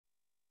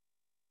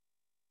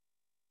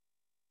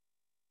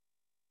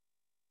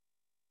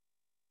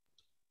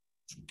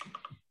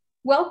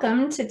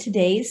Welcome to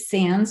today's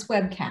SANS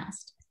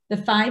webcast, the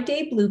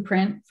 5-day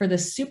blueprint for the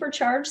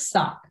Supercharged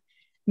SOC,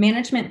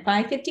 Management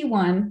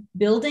 551,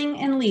 Building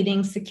and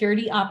Leading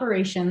Security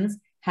Operations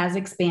has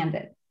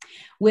expanded.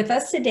 With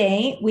us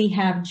today, we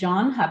have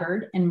John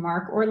Hubbard and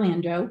Mark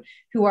Orlando,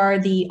 who are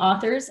the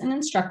authors and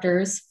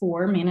instructors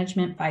for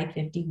Management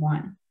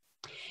 551.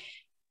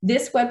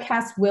 This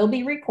webcast will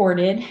be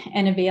recorded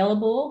and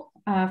available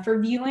for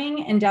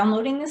viewing and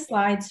downloading the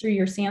slides through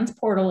your SANS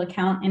portal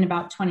account in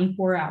about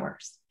 24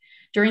 hours.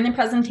 During the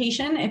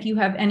presentation, if you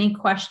have any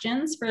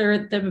questions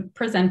for the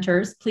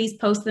presenters, please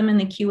post them in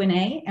the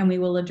Q&A and we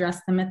will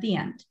address them at the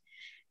end.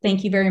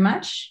 Thank you very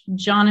much.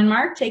 John and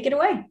Mark, take it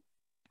away.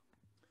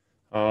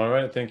 All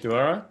right, thank you,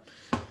 Laura.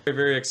 We're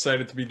very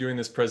excited to be doing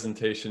this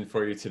presentation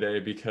for you today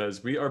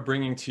because we are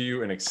bringing to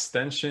you an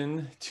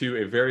extension to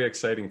a very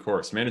exciting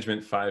course,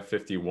 Management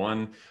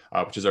 551,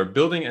 which is our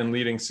Building and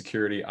Leading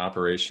Security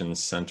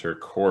Operations Center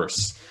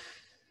course.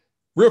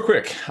 Real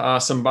quick,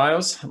 some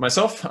bios.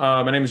 Myself,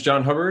 my name is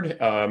John Hubbard.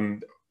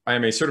 I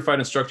am a certified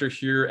instructor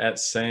here at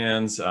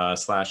SANS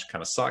slash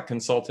kind of SOC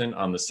consultant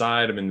on the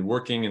side. I've been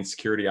working in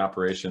security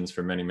operations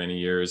for many, many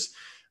years.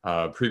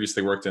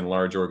 Previously worked in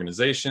large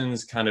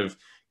organizations, kind of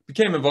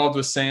became involved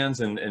with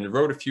SANS and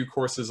wrote a few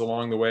courses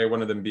along the way,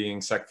 one of them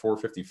being SEC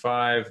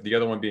 455, the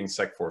other one being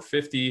SEC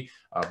 450,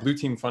 Blue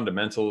Team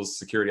Fundamentals,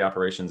 Security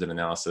Operations and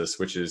Analysis,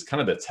 which is kind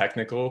of the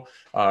technical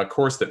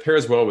course that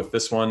pairs well with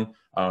this one.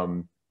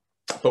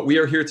 But we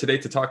are here today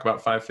to talk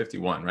about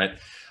 551, right?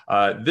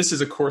 This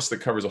is a course that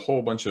covers a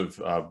whole bunch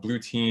of blue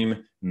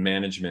team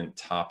management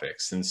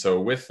topics. And so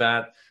with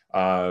that,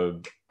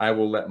 I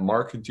will let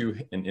Mark do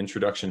an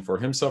introduction for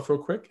himself real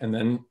quick, and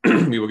then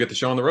we will get the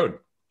show on the road.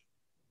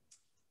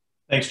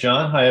 Thanks,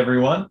 John. Hi,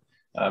 everyone.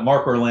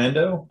 Mark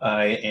Orlando.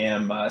 I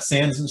am a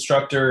SANS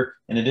instructor.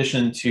 In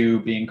addition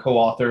to being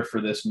co-author for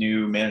this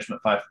new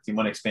Management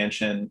 551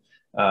 expansion,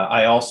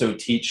 I also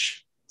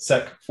teach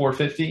SEC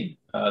 450,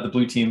 the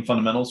Blue Team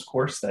Fundamentals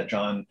course that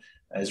John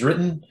has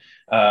written.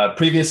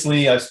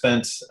 Previously, I've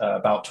spent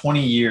about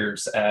 20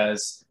 years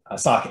as a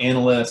SOC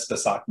analyst, a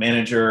SOC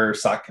manager,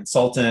 SOC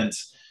consultant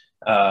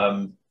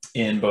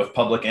in both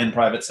public and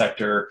private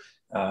sector.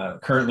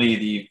 Currently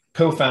the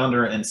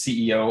co-founder and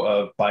CEO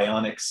of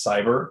Bionic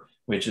Cyber,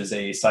 which is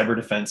a cyber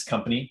defense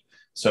company.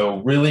 So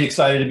really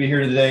excited to be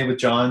here today with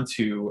John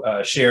to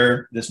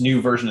share this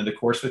new version of the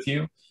course with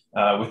you.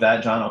 With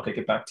that, John, I'll kick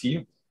it back to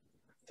you.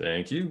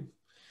 Thank you.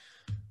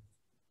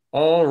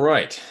 All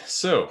right.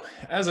 So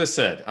as I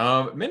said,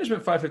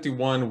 Management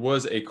 551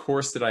 was a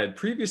course that I had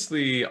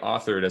previously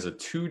authored as a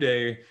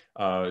 2-day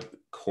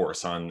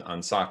course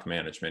on SOC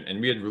management.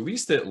 And we had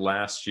released it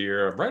last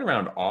year, right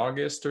around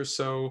August or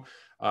so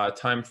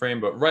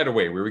timeframe. But right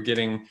away, we were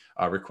getting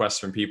requests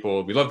from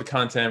people. We love the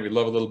content. We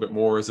love a little bit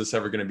more. Is this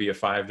ever going to be a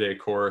 5-day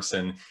course?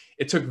 And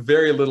it took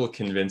very little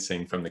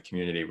convincing from the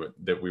community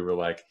that we were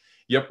like,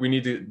 yep, we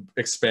need to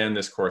expand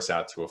this course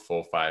out to a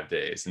full 5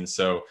 days. And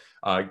so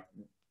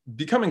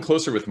becoming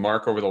closer with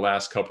Mark over the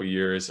last couple of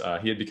years,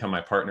 he had become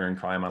my partner in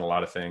crime on a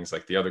lot of things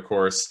like the other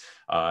course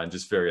and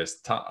just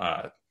various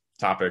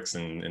topics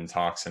and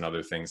talks and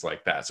other things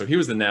like that. So he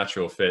was the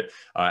natural fit.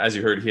 As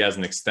you heard, he has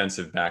an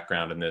extensive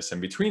background in this.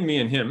 And between me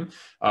and him,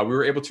 we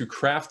were able to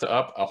craft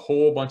up a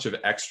whole bunch of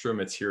extra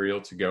material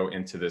to go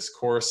into this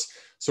course.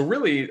 So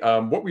really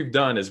what we've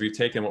done is we've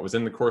taken what was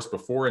in the course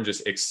before and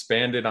just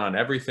expanded on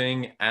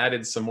everything,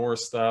 added some more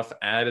stuff,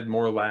 added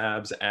more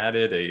labs,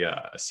 added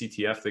a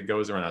CTF that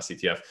goes around, not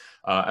CTF,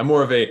 and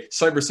more of a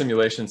cyber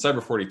simulation,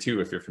 Cyber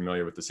 42, if you're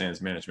familiar with the SANS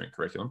management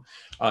curriculum,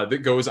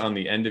 that goes on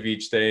the end of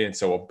each day. And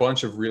so a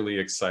bunch of really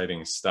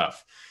exciting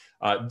stuff.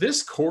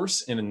 This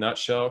course in a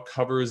nutshell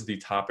covers the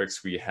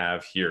topics we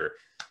have here.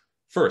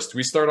 First,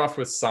 we start off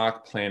with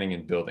SOC planning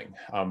and building.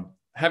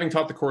 Having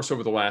taught the course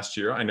over the last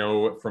year, I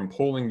know from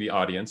polling the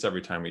audience every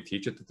time we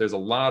teach it that there's a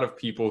lot of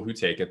people who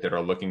take it that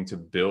are looking to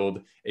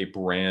build a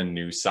brand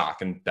new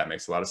SOC. And that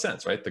makes a lot of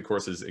sense, right? The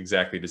course is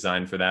exactly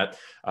designed for that.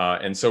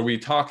 And so we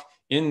talk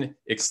in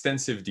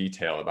extensive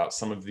detail about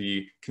some of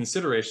the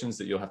considerations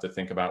that you'll have to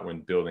think about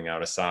when building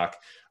out a SOC.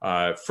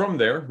 From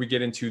there, we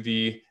get into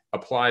the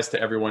applies to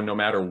everyone, no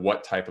matter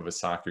what type of a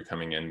SOC you're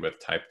coming in with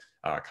type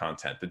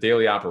content, the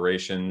daily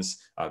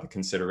operations, the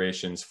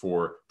considerations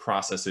for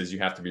processes you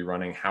have to be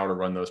running, how to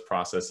run those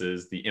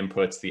processes, the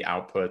inputs, the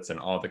outputs, and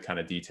all the kind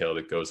of detail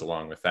that goes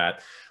along with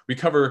that. We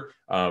cover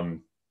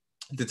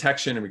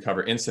detection and we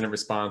cover incident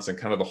response and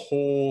kind of the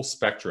whole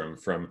spectrum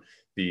from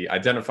the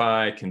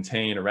identify,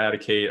 contain,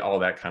 eradicate, all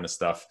that kind of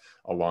stuff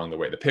along the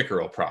way. The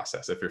pickerel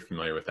process, if you're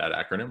familiar with that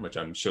acronym, which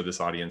I'm sure this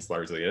audience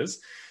largely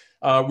is.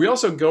 We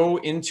also go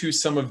into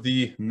some of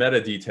the meta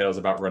details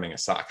about running a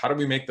SOC. How do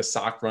we make the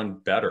SOC run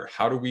better?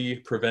 How do we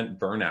prevent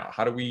burnout?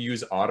 How do we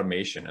use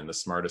automation in the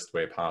smartest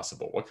way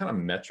possible? What kind of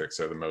metrics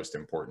are the most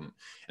important?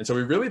 And so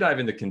we really dive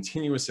into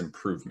continuous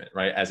improvement,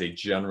 right, as a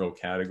general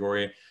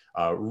category.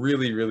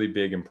 Really, really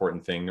big,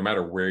 important thing, no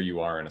matter where you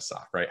are in a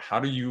SOC, right? How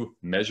do you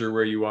measure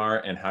where you are,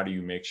 and how do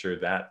you make sure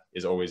that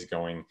is always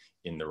going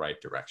in the right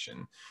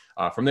direction?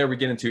 From there, we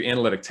get into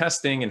analytic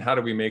testing, and how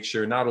do we make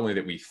sure not only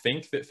that we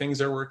think that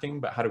things are working,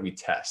 but how do we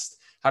test?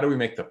 How do we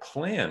make the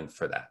plan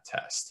for that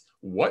test?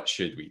 What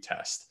should we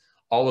test?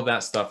 All of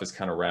that stuff is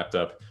kind of wrapped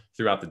up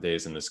throughout the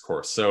days in this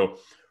course. So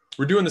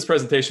we're doing this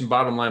presentation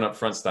bottom line up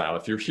front style.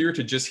 If you're here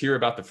to just hear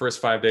about the first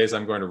 5 days,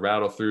 I'm going to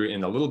rattle through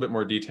in a little bit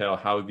more detail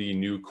how the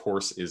new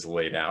course is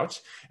laid out.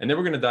 And then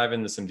we're going to dive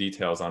into some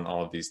details on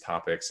all of these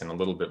topics and a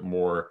little bit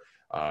more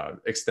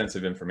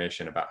extensive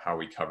information about how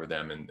we cover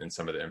them and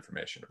some of the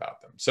information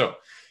about them. So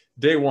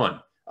day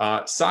one,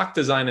 SOC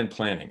design and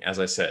planning. As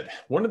I said,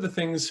 one of the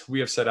things we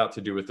have set out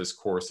to do with this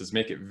course is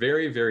make it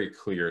very, very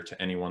clear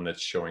to anyone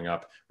that's showing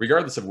up,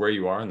 regardless of where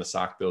you are in the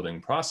SOC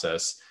building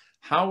process,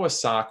 how a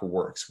SOC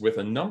works with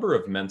a number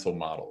of mental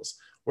models.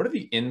 What are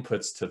the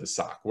inputs to the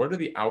SOC? What are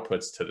the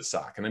outputs to the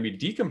SOC? And then we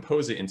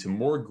decompose it into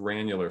more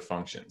granular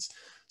functions.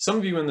 Some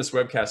of you in this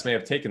webcast may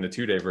have taken the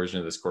 2-day version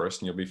of this course,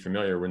 and you'll be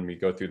familiar when we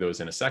go through those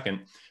in a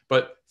second.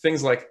 But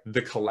things like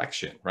the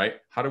collection, right?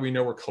 How do we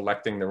know we're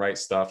collecting the right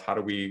stuff? How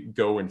do we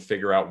go and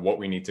figure out what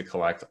we need to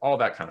collect? All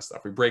that kind of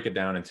stuff. We break it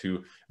down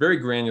into very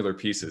granular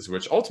pieces,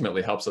 which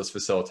ultimately helps us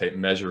facilitate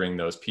measuring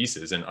those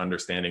pieces and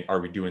understanding,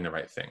 are we doing the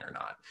right thing or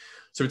not?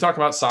 So we talk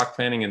about SOC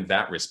planning in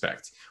that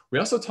respect. We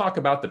also talk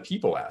about the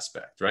people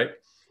aspect, right?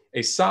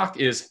 A SOC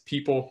is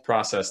people,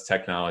 process,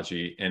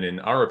 technology, and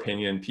in our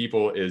opinion,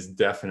 people is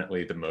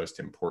definitely the most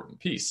important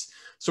piece.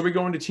 So we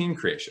go into team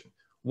creation.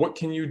 What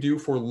can you do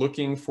for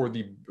looking for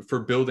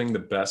building the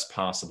best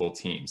possible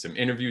team? Some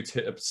interview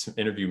tips,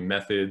 interview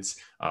methods,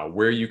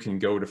 where you can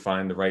go to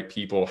find the right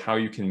people, how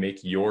you can make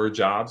your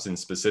jobs in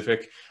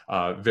specific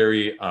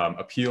very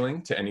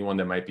appealing to anyone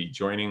that might be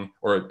joining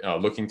or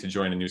looking to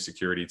join a new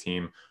security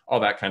team,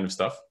 all that kind of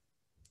stuff.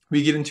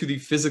 We get into the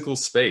physical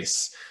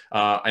space.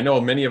 I know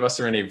many of us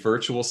are in a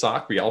virtual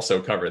SOC. We also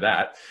cover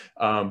that.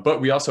 But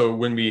we also,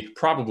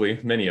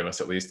 many of us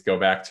at least, go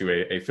back to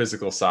a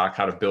physical SOC,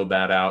 how to build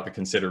that out, the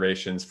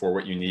considerations for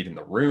what you need in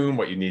the room,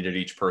 what you need at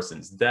each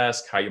person's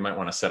desk, how you might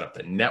want to set up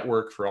the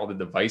network for all the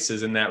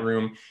devices in that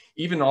room,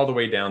 even all the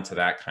way down to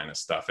that kind of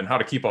stuff, and how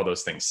to keep all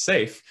those things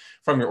safe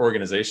from your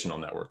organizational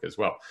network as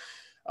well.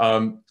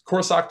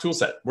 Core SOC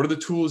toolset. What are the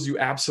tools you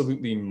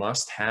absolutely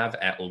must have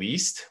at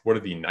least? What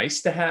are the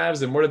nice to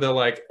haves? And what are the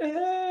like,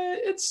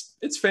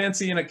 it's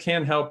fancy and it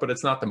can help, but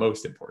it's not the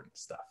most important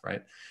stuff,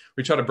 right?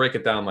 We try to break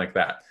it down like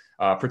that.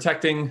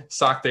 Protecting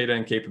SOC data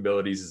and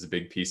capabilities is a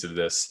big piece of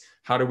this.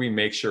 How do we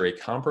make sure a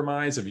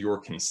compromise of your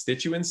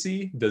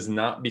constituency does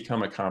not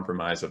become a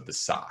compromise of the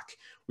SOC?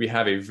 We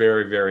have a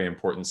very, very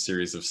important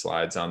series of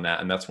slides on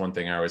that. And that's one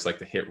thing I always like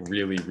to hit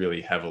really,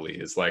 really heavily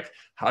is like,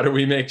 how do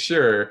we make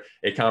sure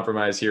a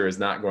compromise here is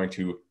not going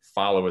to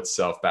follow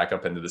itself back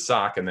up into the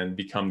SOC and then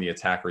become the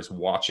attackers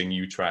watching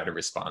you try to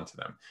respond to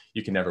them?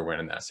 You can never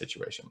win in that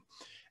situation.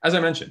 As I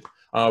mentioned,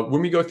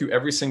 when we go through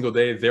every single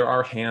day, there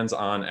are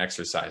hands-on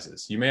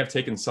exercises. You may have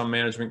taken some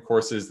management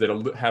courses that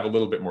have a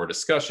little bit more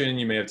discussion.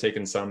 You may have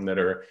taken some that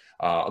are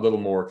a little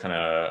more kind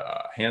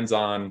of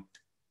hands-on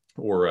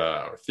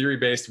or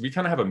theory-based. We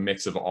kind of have a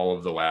mix of all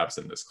of the labs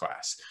in this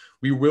class.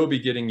 We will be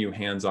getting you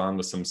hands-on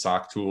with some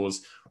SOC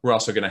tools. We're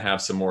also going to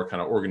have some more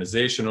kind of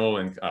organizational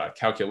and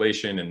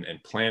calculation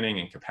and planning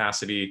and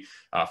capacity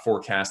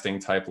forecasting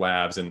type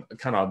labs, and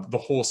kind of the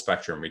whole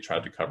spectrum we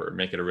tried to cover,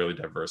 make it a really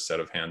diverse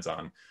set of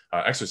hands-on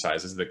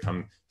exercises that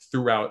come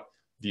throughout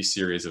these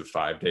series of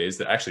 5 days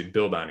that actually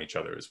build on each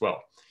other as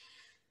well.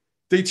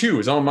 Day two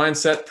is all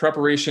mindset,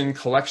 preparation,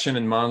 collection,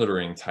 and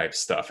monitoring type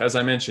stuff. As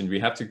I mentioned, we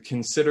have to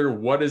consider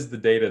what is the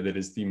data that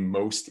is the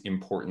most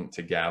important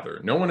to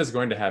gather. No one is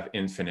going to have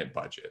infinite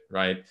budget,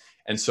 right?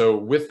 And so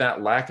with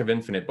that lack of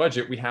infinite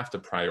budget, we have to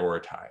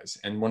prioritize.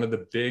 And one of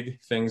the big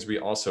things we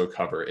also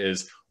cover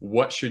is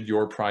what should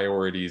your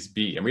priorities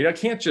be? And we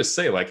can't just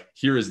say like,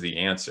 here is the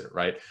answer,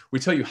 right? We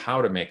tell you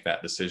how to make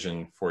that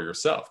decision for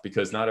yourself,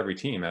 because not every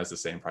team has the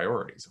same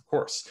priorities, of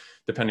course.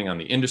 Depending on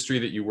the industry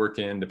that you work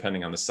in,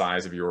 depending on the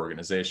size of your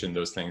organization,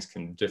 those things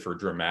can differ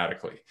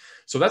dramatically.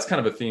 So that's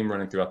kind of a theme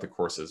running throughout the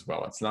course as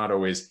well. It's not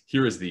always,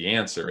 here is the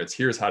answer. It's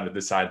here's how to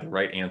decide the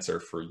right answer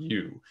for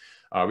you.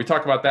 We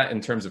talk about that in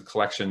terms of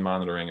collection,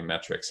 monitoring, and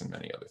metrics, and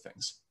many other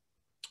things.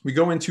 We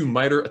go into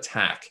MITRE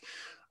ATT&CK.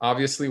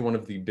 Obviously, one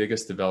of the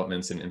biggest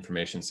developments in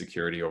information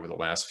security over the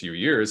last few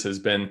years has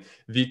been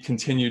the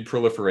continued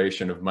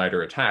proliferation of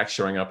MITRE attacks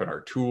showing up in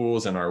our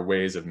tools and our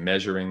ways of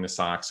measuring the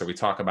SOC. So we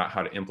talk about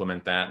how to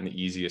implement that in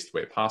the easiest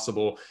way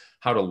possible,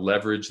 how to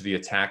leverage the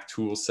attack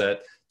tool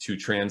set to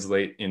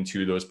translate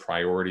into those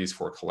priorities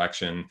for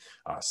collection,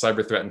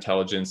 cyber threat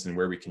intelligence, and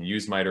where we can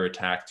use MITRE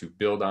ATT&CK to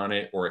build on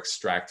it or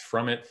extract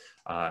from it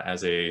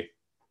as a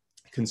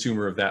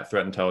consumer of that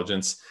threat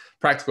intelligence.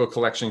 Practical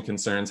collection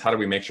concerns, how do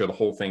we make sure the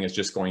whole thing is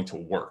just going to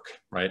work,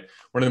 right?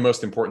 One of the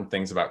most important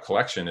things about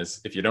collection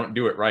is if you don't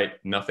do it right,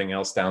 nothing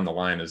else down the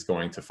line is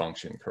going to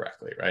function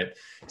correctly, right?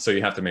 So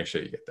you have to make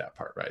sure you get that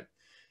part right.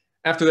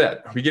 After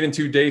that, we get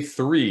into day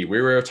 3,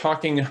 where we're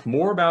talking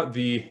more about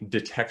the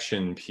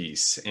detection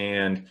piece.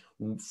 And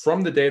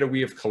from the data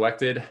we have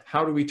collected,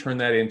 how do we turn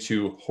that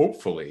into,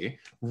 hopefully,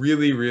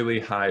 really, really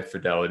high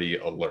fidelity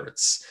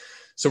alerts?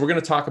 So we're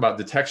going to talk about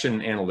detection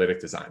and analytic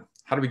design.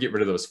 How do we get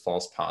rid of those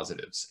false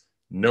positives?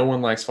 No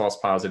one likes false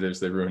positives.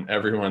 They ruin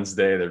everyone's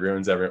day. They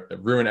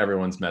ruin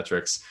everyone's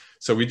metrics.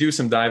 So we do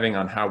some diving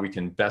on how we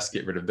can best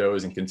get rid of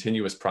those and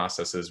continuous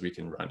processes we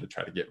can run to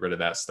try to get rid of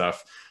that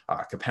stuff.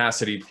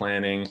 Capacity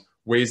planning,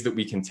 ways that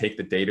we can take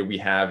the data we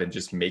have and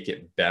just make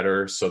it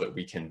better so that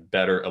we can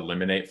better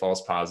eliminate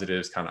false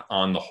positives kind of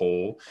on the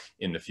whole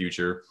in the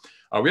future.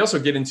 We also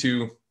get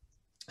into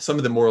some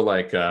of the more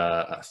like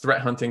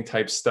threat hunting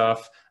type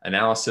stuff,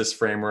 analysis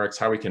frameworks,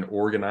 how we can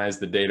organize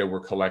the data we're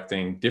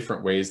collecting,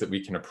 different ways that we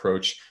can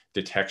approach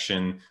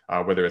detection,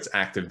 whether it's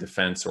active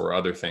defense or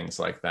other things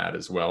like that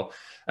as well.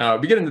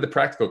 We get into the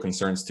practical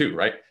concerns too,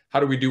 right? How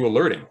do we do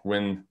alerting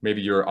when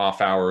maybe you're off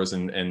hours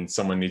and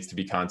someone needs to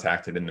be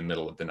contacted in the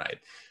middle of the night?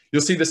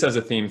 You'll see this as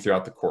a theme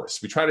throughout the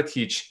course. We try to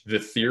teach the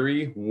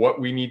theory,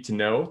 what we need to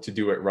know to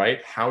do it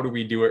right, how do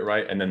we do it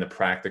right, and then the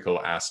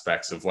practical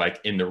aspects of like,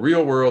 in the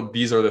real world,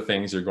 these are the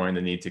things you're going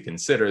to need to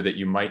consider that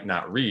you might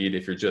not read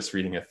if you're just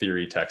reading a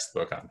theory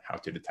textbook on how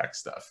to detect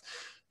stuff.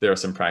 There are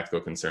some practical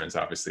concerns,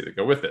 obviously, that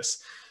go with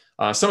this.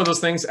 Some of those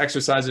things,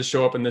 exercises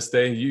show up in this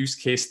day, use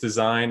case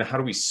design. How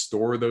do we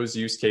store those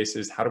use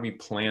cases? How do we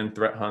plan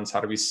threat hunts?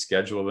 How do we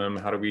schedule them?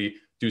 How do we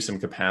do some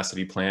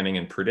capacity planning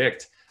and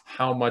predict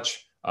how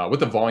much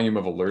what the volume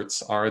of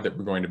alerts are that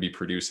we're going to be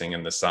producing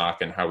in the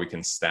SOC, and how we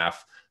can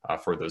staff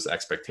for those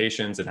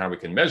expectations, and how we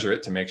can measure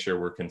it to make sure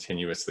we're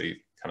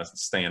continuously kind of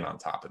staying on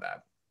top of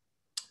that.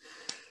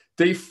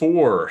 Day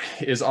 4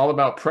 is all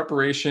about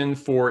preparation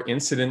for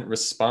incident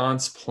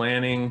response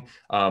planning,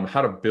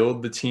 how to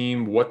build the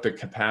team, what the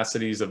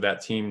capacities of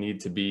that team need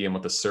to be, and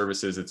what the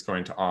services it's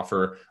going to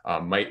offer,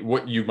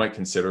 what you might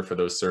consider for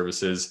those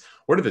services.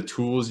 What are the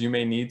tools you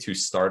may need to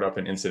start up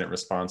an incident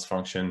response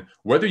function,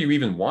 whether you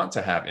even want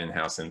to have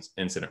in-house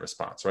incident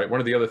response, right? One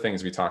of the other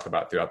things we talk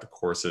about throughout the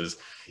courses,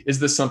 is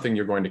this something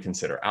you're going to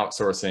consider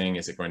outsourcing?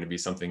 Is it going to be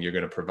something you're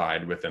going to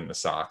provide within the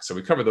SOC? So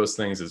we cover those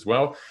things as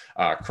well.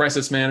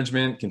 Crisis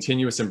management,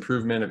 continuous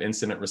improvement of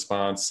incident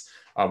response.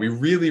 We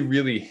really,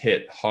 really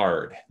hit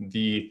hard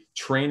the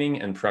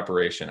training and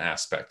preparation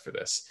aspect for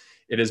this.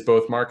 It is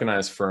both Mark and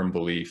I's firm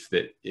belief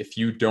that if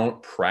you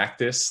don't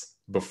practice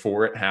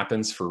before it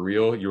happens for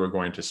real, you are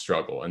going to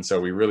struggle. And so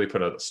we really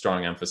put a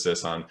strong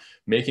emphasis on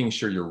making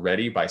sure you're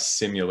ready by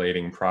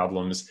simulating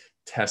problems,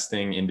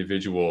 testing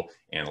individual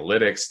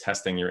analytics,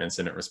 testing your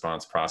incident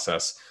response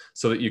process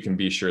so that you can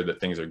be sure that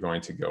things are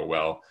going to go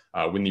well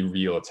when the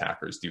real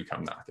attackers do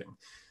come knocking.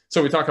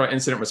 So we talk about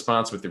incident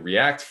response with the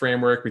React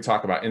framework. We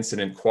talk about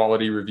incident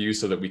quality review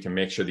so that we can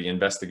make sure the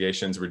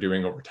investigations we're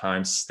doing over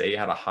time stay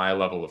at a high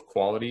level of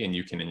quality, and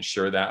you can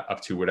ensure that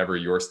up to whatever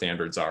your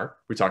standards are.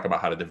 We talk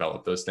about how to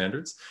develop those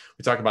standards.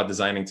 We talk about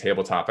designing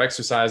tabletop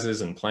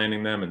exercises and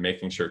planning them and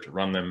making sure to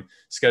run them,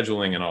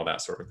 scheduling, and all that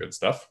sort of good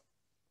stuff.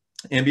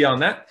 And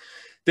beyond that,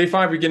 day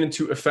 5, we get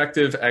into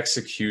effective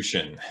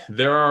execution.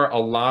 There are a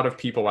lot of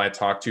people I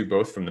talk to,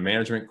 both from the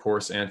management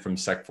course and from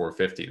Sec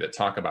 450, that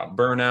talk about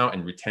burnout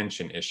and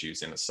retention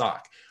issues in a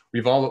SOC.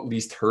 We've all at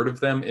least heard of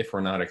them if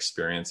we're not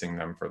experiencing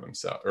them for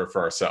themselves or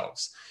for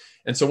ourselves.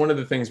 And so one of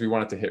the things we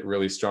wanted to hit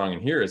really strong in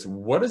here is,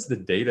 what does the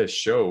data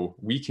show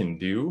we can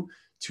do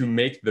to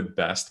make the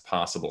best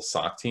possible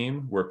SOC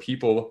team where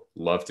people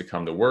love to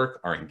come to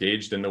work, are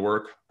engaged in the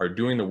work, are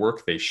doing the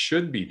work they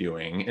should be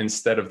doing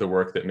instead of the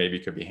work that maybe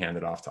could be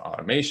handed off to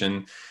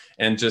automation,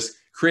 and just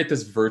create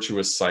this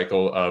virtuous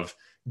cycle of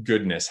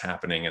goodness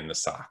happening in the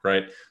SOC,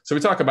 right? So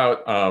we talk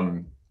about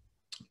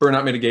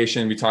burnout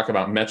mitigation, we talk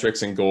about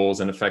metrics and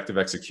goals and effective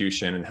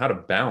execution, and how to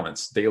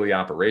balance daily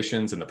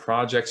operations and the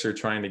projects you're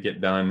trying to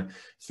get done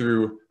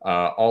through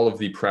all of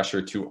the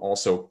pressure to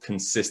also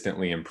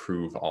consistently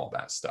improve all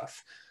that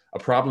stuff. A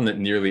problem that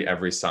nearly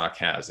every SOC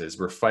has is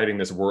we're fighting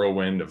this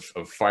whirlwind of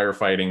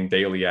firefighting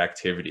daily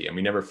activity, and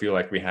we never feel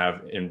like we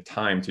have in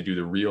time to do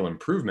the real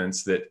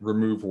improvements that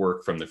remove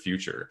work from the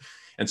future.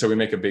 And so we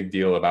make a big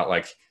deal about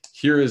like,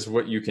 here is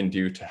what you can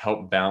do to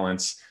help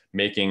balance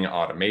making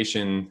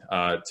automation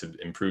to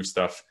improve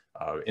stuff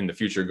in the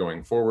future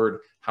going forward,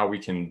 how we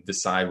can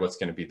decide what's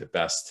going to be the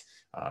best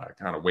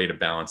kind of way to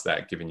balance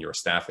that given your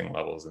staffing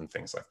levels and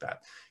things like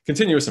that.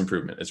 Continuous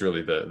improvement is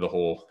really the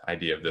whole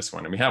idea of this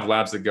one. And we have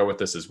labs that go with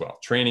this as well.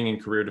 Training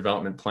and career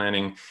development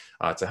planning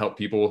to help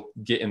people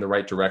get in the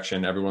right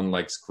direction. Everyone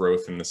likes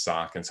growth in the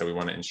SOC, and so we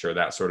want to ensure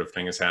that sort of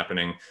thing is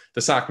happening.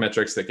 The SOC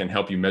metrics that can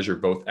help you measure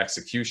both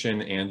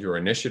execution and your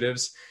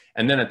initiatives.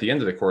 And then at the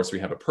end of the course, we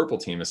have a purple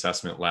team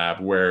assessment lab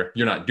where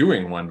you're not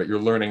doing one, but you're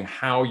learning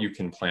how you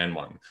can plan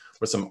one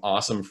with some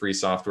awesome free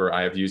software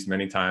I have used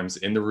many times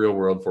in the real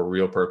world for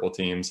real purple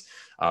teams.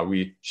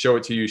 We show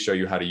it to you, show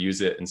you how to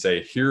use it, and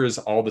say, here is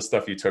all the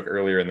stuff you took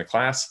earlier in the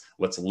class.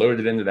 Let's load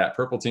it into that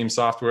purple team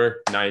software.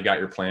 Now you got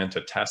your plan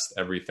to test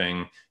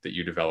everything that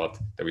you developed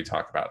that we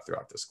talk about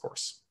throughout this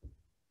course.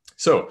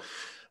 So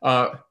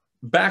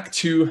back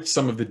to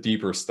some of the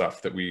deeper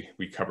stuff that we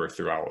cover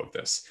through all of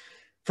this.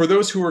 For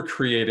those who are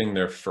creating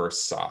their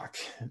first SOC,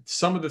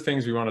 some of the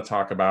things we want to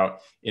talk about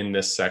in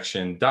this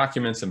section: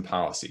 documents and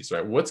policies,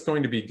 right? What's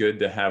going to be good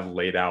to have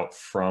laid out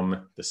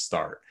from the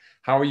start?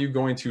 How are you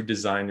going to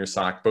design your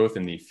SOC, both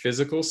in the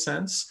physical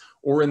sense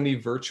or in the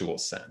virtual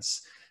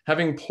sense?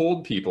 Having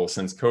polled people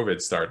since COVID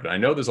started, I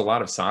know there's a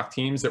lot of SOC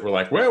teams that were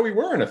like, well, we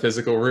were in a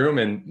physical room,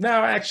 and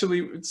now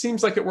actually it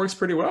seems like it works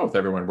pretty well with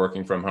everyone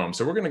working from home.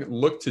 So we're going to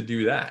look to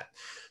do that.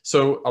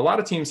 So a lot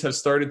of teams have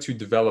started to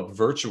develop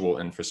virtual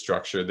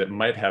infrastructure that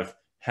might have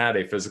had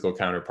a physical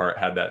counterpart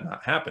had that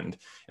not happened.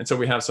 And so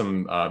we have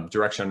some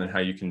direction on how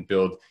you can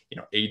build,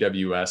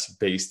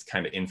 AWS-based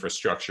kind of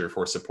infrastructure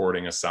for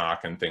supporting a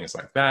SOC and things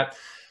like that.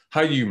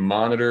 How you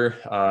monitor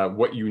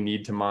what you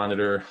need to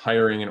monitor,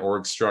 hiring and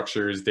org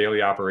structures,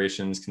 daily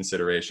operations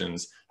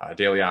considerations,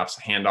 daily ops,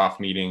 handoff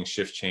meetings,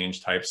 shift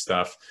change type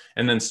stuff,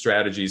 and then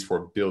strategies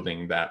for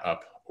building that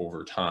up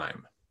over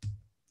time.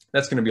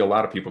 That's going to be a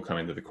lot of people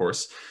coming to the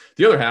course.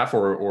 The other half,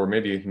 or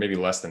maybe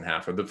less than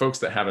half, are the folks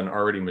that have an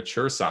already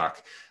mature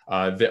SOC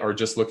that are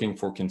just looking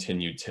for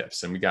continued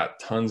tips. And we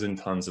got tons and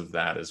tons of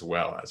that as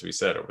well, as we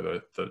said,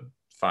 over the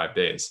 5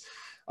 days.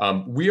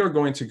 We are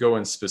going to go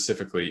in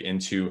specifically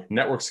into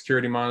network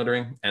security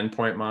monitoring,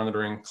 endpoint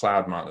monitoring,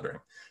 cloud monitoring.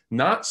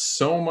 Not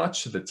so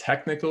much the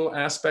technical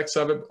aspects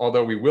of it,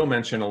 although we will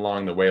mention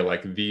along the way,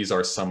 like these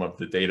are some of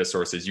the data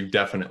sources you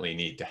definitely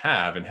need to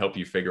have and help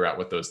you figure out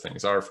what those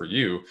things are for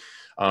you.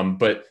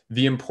 But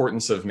the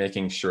importance of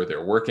making sure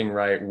they're working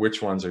right,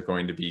 which ones are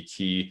going to be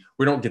key.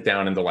 We don't get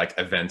down into like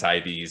event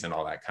IDs and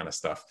all that kind of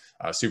stuff,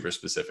 super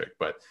specific,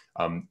 but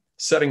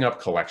setting up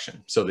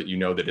collection so that you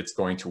know that it's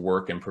going to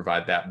work and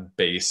provide that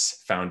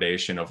base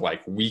foundation of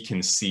like, we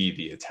can see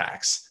the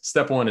attacks.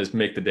 Step 1 is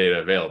make the data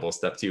available.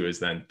 Step 2 is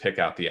then pick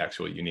out the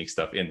actual unique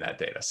stuff in that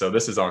data. So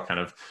this is all kind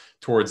of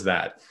towards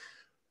that.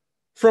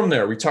 From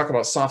there, we talk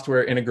about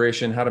software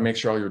integration, how to make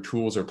sure all your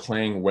tools are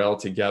playing well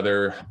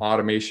together,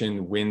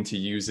 automation, when to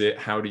use it,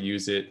 how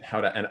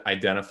to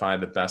identify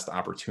the best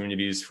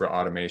opportunities for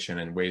automation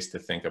and ways to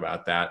think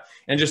about that,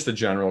 and just the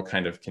general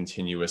kind of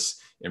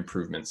continuous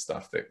improvement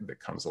stuff that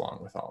comes along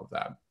with all of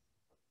that.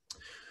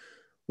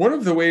 One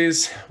of the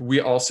ways we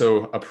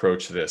also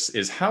approach this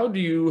is how do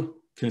you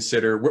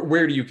consider,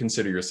 where do you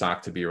consider your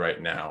SOC to be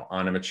right now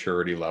on a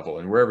maturity level?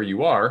 And wherever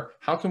you are,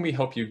 how can we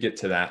help you get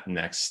to that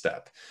next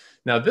step?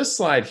 Now, this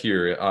slide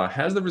here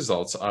has the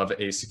results of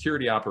a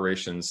security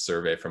operations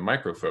survey from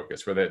Micro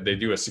Focus, where they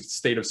do a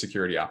state of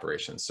security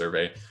operations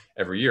survey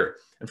every year.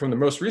 And from the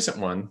most recent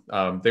one,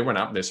 they went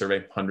out and they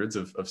surveyed hundreds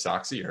of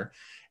SOCs a year.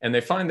 And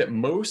they find that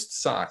most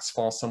SOCs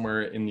fall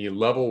somewhere in the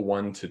level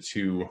 1 to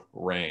 2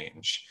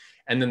 range.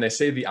 And then they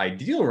say the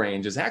ideal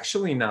range is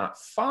actually not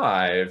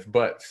 5,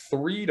 but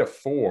 3 to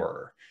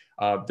 4.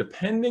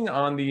 Depending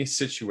on the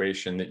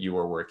situation that you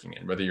are working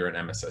in, whether you're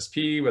an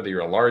MSSP, whether you're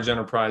a large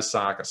enterprise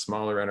SOC, a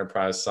smaller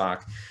enterprise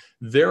SOC,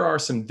 there are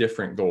some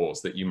different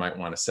goals that you might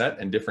want to set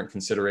and different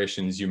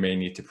considerations you may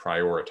need to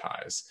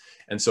prioritize.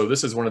 And so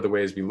this is one of the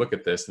ways we look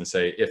at this and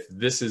say, if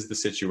this is the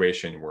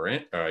situation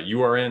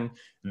you are in,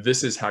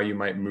 this is how you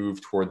might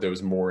move toward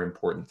those more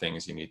important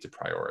things you need to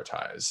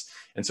prioritize.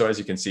 And so as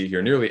you can see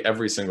here, nearly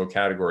every single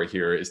category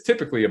here is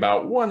typically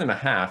about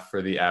 1.5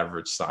 for the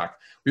average SOC.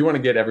 We want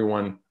to get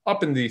everyone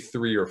up in the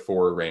 3 or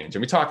 4 range.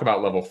 And we talk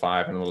about level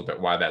 5 and a little bit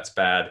why that's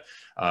bad,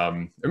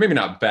 or maybe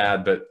not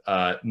bad, but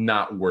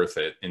not worth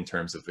it in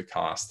terms of the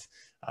cost.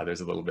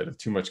 There's a little bit of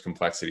too much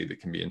complexity that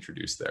can be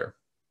introduced there.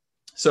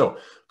 So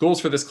goals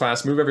for this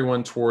class: move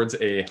everyone towards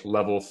a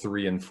level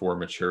 3 and 4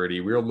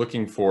 maturity. We are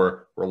looking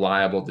for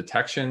reliable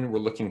detection. We're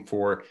looking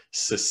for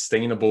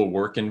sustainable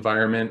work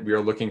environment. We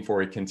are looking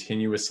for a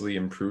continuously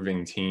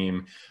improving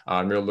team.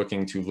 We're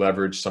looking to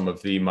leverage some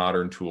of the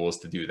modern tools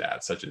to do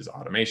that, such as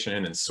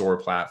automation and SOAR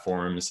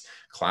platforms,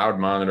 cloud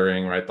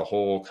monitoring, right? The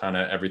whole kind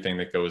of everything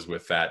that goes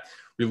with that.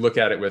 We look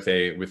at it with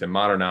a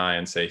modern eye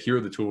and say, here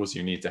are the tools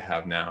you need to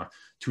have now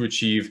to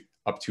achieve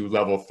up to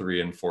level 3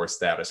 and 4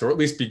 status, or at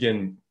least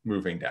begin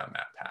moving down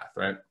that path,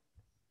 right?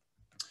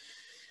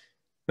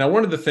 Now,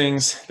 one of the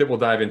things that we'll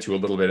dive into a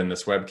little bit in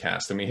this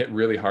webcast, and we hit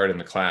really hard in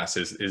the class,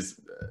 is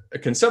a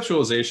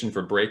conceptualization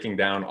for breaking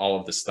down all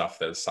of the stuff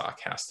that a SOC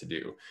has to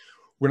do.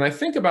 When I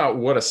think about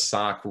what a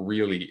SOC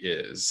really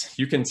is,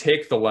 you can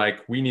take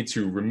we need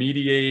to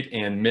remediate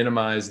and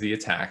minimize the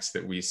attacks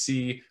that we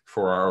see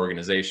for our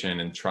organization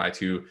and try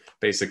to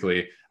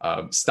basically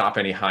stop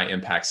any high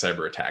impact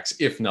cyber attacks,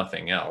 if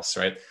nothing else,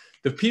 right?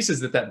 The pieces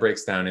that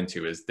breaks down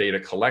into is data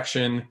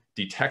collection,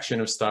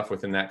 detection of stuff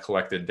within that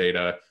collected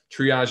data,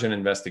 triage and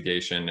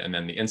investigation, and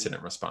then the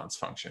incident response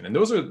function. And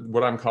those are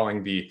what I'm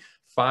calling the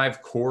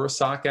 5 core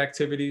SOC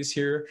activities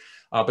here.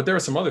 But there are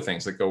some other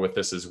things that go with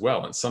this as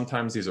well. And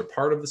sometimes these are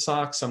part of the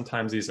SOC,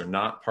 sometimes these are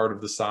not part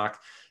of the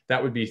SOC.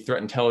 That would be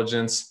threat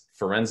intelligence,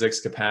 forensics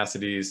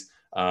capacities,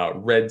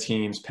 red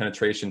teams,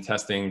 penetration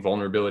testing,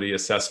 vulnerability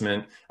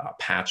assessment,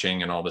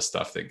 patching, and all the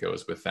stuff that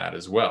goes with that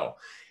as well.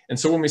 And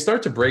so when we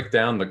start to break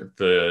down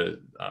the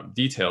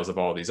details of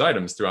all these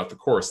items throughout the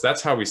course,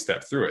 that's how we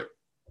step through it.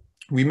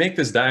 we make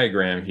this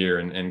diagram here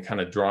and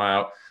kind of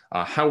draw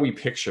out how we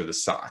picture the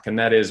SOC. And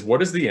that is,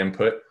 what is the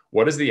input?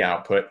 What is the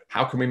output?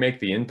 How can we make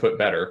the input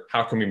better?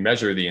 How can we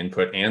measure the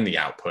input and the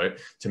output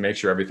to make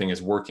sure everything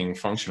is working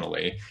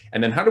functionally?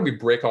 And then how do we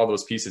break all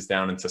those pieces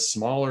down into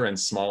smaller and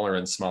smaller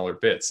and smaller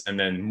bits, and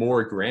then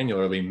more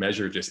granularly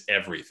measure just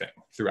everything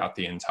throughout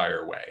the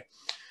entire way?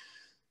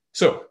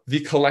 So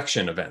the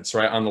collection events,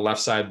 right on the left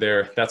side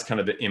there, that's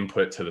kind of the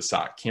input to the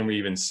SOC. Can we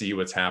even see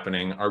what's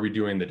happening? Are we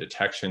doing the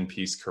detection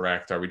piece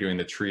correct? Are we doing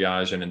the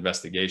triage and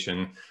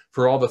investigation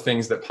for all the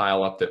things that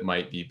pile up that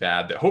might be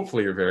bad, that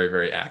hopefully are very,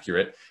 very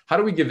accurate? How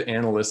do we give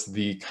analysts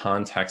the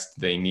context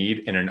they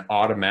need in an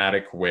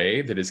automatic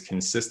way that is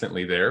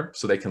consistently there,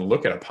 so they can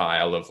look at a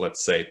pile of,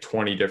 let's say,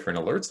 20 different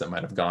alerts that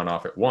might have gone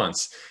off at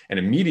once and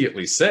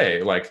immediately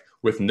say, like,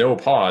 with no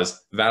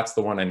pause, that's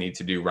the one I need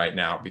to do right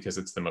now because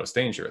it's the most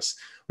dangerous.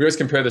 We always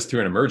compare this to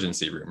an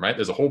emergency room, right?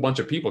 There's a whole bunch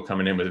of people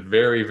coming in with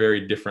very,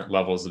 very different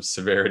levels of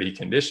severity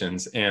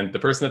conditions. And the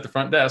person at the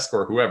front desk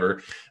or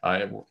whoever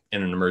in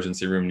an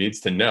emergency room needs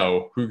to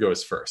know who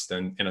goes first.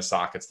 And in a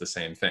SOC, it's the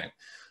same thing.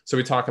 So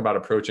we talk about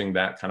approaching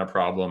that kind of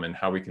problem and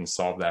how we can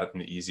solve that in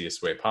the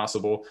easiest way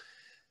possible.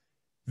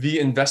 The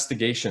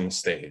investigation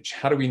stage.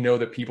 How do we know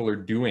that people are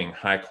doing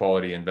high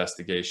quality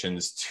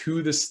investigations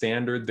to the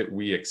standard that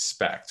we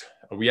expect?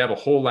 We have a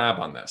whole lab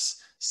on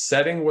this.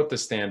 Setting what the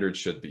standard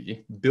should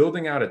be,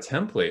 building out a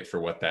template for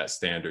what that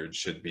standard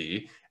should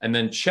be, and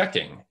then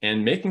checking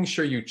and making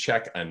sure you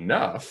check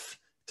enough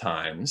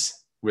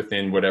times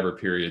within whatever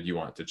period you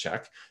want to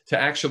check to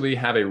actually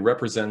have a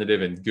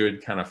representative and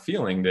good kind of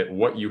feeling that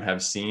what you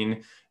have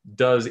seen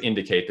does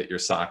indicate that your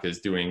SOC is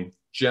doing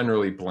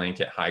generally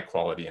blanket high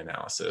quality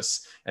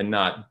analysis and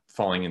not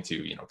falling into,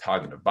 you know,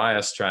 cognitive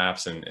bias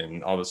traps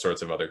and all the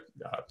sorts of other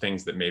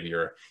things that maybe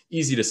are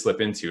easy to slip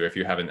into if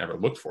you haven't ever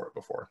looked for it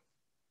before.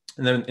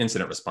 And then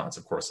incident response,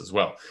 of course, as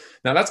well.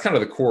 Now, that's kind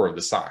of the core of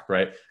the SOC,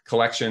 right?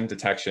 Collection,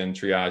 detection,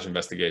 triage,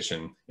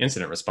 investigation,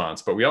 incident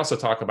response. But we also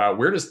talk about,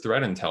 where does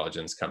threat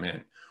intelligence come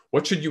in?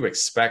 What should you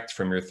expect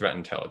from your threat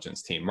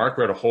intelligence team? Mark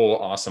wrote a whole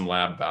awesome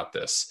lab about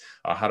this,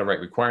 how to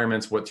write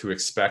requirements, what to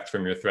expect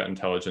from your threat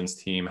intelligence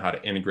team, how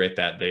to integrate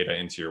that data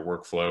into your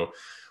workflow.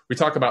 We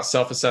talk about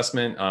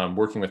self-assessment,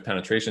 working with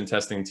penetration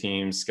testing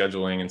teams,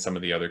 scheduling, and some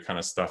of the other kind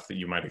of stuff that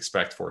you might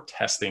expect for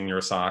testing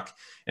your SOC,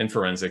 and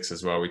forensics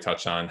as well. We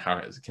touch on how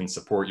it can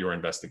support your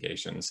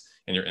investigations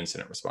and your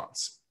incident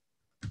response.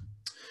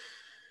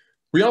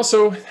 We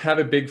also have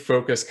a big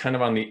focus kind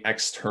of on the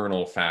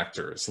external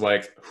factors,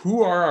 like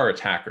who are our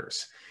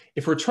attackers?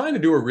 If we're trying to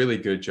do a really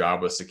good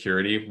job with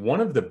security, one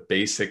of the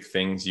basic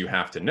things you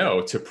have to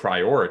know to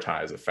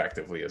prioritize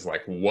effectively is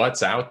like,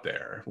 what's out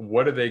there?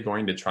 What are they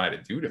going to try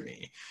to do to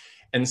me?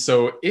 And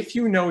so if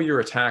you know your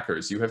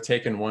attackers, you have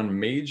taken one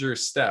major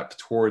step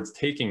towards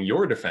taking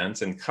your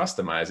defense and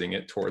customizing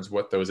it towards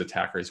what those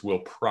attackers will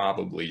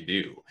probably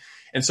do.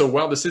 And so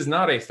while this is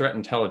not a threat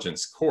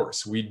intelligence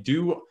course, we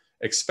do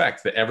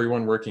expect that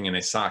everyone working in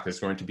a SOC is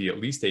going to be at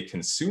least a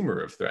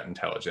consumer of threat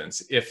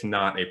intelligence, if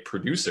not a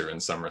producer in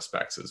some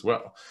respects as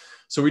well.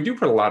 So we do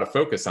put a lot of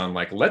focus on,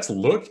 like, let's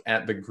look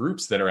at the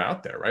groups that are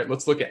out there, right?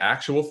 Let's look at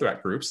actual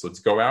threat groups. Let's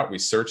go out, we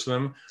search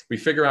them, we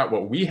figure out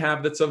what we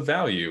have that's of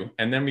value,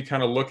 and then we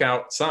kind of look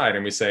outside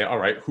and we say, all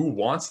right, who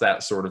wants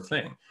that sort of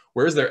thing?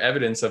 Where's there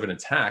evidence of an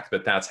attack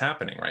that's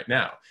happening right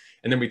now?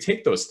 And then we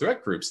take those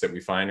threat groups that we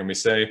find and we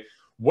say,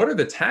 what are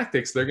the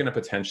tactics they're going to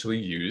potentially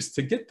use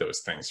to get those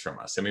things from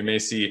us? And we may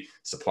see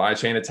supply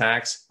chain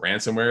attacks,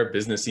 ransomware,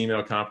 business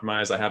email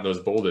compromise. I have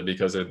those bolded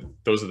because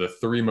those are the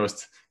three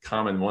most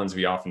common ones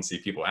we often see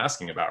people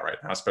asking about right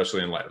now,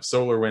 especially in light of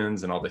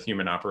SolarWinds and all the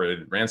human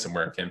operated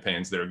ransomware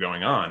campaigns that are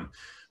going on.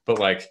 But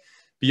like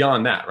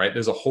beyond that, right,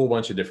 there's a whole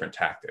bunch of different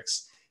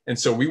tactics. And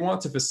so we want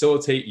to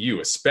facilitate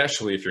you,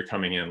 especially if you're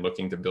coming in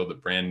looking to build a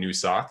brand new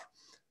SOC,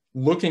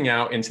 looking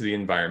out into the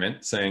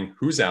environment, saying,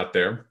 who's out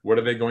there? What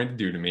are they going to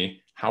do to me?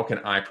 How can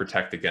I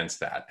protect against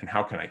that? And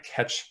how can I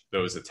catch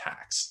those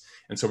attacks?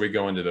 And so we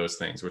go into those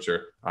things, which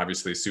are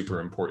obviously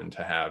super important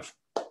to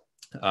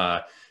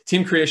have.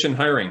 Team creation,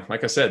 hiring.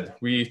 Like I said,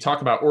 we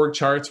talk about org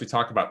charts. We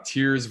talk about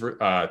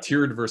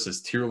tiered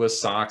versus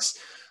tierless SOCs.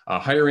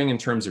 Hiring in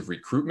terms of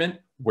recruitment,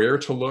 where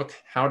to look,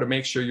 how to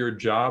make sure your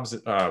jobs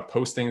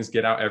postings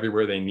get out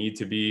everywhere they need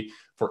to be.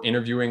 For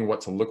interviewing,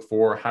 what to look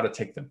for, how to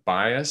take the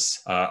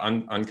bias,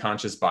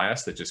 unconscious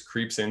bias that just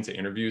creeps into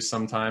interviews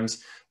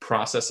sometimes,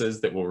 processes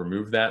that will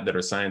remove that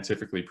are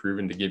scientifically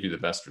proven to give you the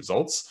best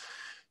results.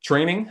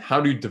 Training,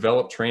 how to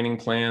develop training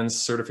plans,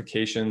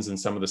 certifications, and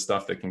some of the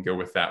stuff that can go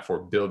with that for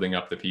building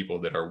up the people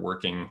that are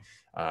working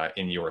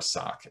in your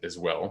SOC as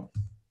well.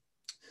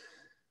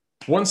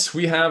 Once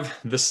we have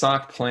the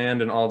SOC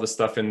planned and all the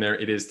stuff in there,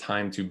 it is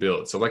time to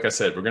build. So like I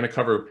said, we're going to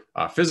cover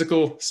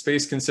physical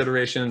space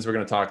considerations. We're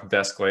going to talk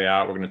desk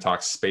layout. We're going to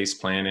talk space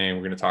planning.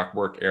 We're going to talk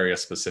work area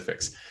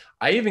specifics.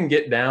 I even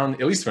get down,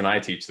 at least when I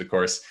teach the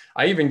course,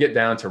 I even get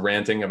down to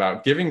ranting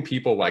about giving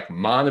people like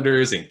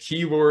monitors and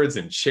keyboards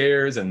and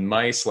chairs and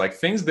mice, like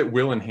things that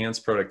will enhance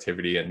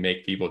productivity and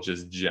make people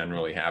just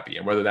generally happy.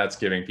 And whether that's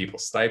giving people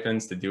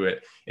stipends to do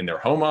it in their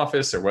home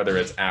office or whether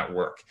it's at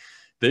work.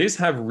 these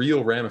have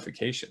real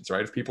ramifications,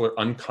 right? If people are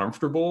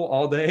uncomfortable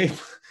all day,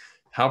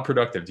 how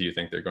productive do you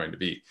think they're going to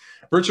be?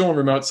 Virtual and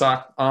remote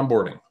SOC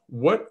onboarding.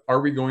 What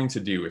are we going to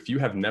do if you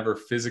have never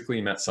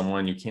physically met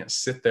someone, you can't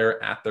sit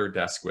there at their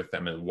desk with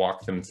them and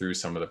walk them through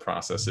some of the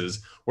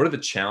processes? What are the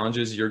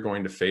challenges you're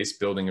going to face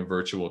building a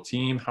virtual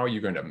team? How are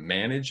you going to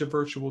manage a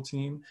virtual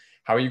team?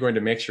 How are you going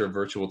to make sure a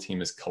virtual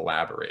team is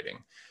collaborating?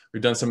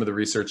 We've done some of the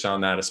research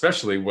on that,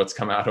 especially what's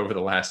come out over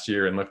the last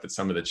year, and looked at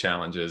some of the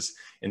challenges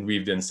and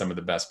weaved in some of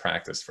the best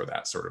practice for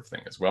that sort of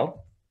thing as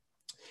well.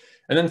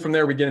 And then from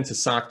there, we get into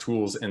SOC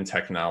tools and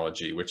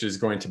technology, which is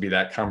going to be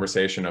that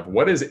conversation of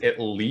what is at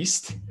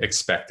least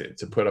expected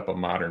to put up a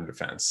modern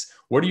defense?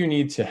 What do you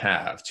need to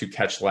have to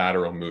catch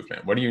lateral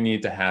movement? What do you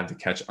need to have to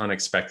catch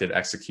unexpected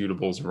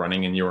executables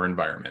running in your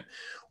environment?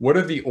 What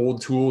are the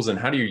old tools and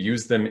how do you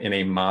use them in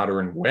a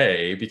modern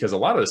way? Because a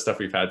lot of the stuff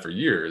we've had for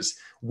years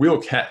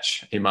will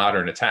catch a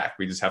modern attack.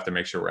 We just have to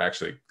make sure we're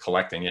actually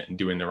collecting it and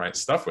doing the right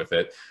stuff with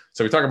it.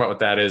 So we talk about what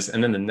that is,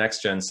 and then the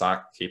next gen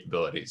SOC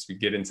capabilities. We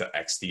get into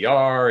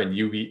XDR and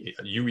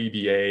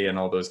UEBA and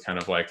all those kind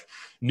of like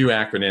new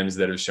acronyms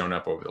that have shown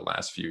up over the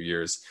last few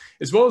years,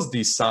 as well as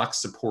these SOC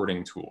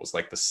supporting tools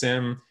like the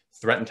SIM,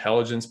 threat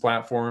intelligence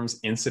platforms,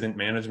 incident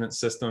management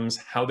systems,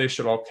 how they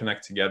should all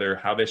connect together,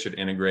 how they should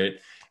integrate,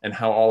 and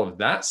how all of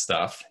that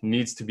stuff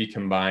needs to be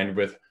combined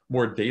with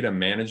more data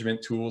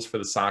management tools for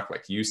the SOC,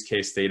 like use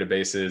case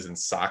databases and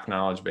SOC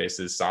knowledge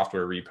bases,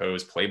 software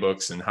repos,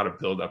 playbooks, and how to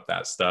build up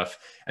that stuff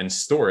and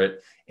store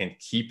it and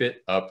keep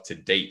it up to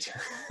date.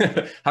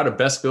 How to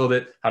best build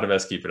it, how to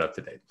best keep it up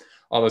to date.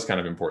 All those kind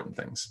of important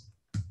things.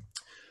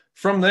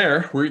 From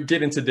there, we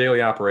get into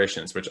daily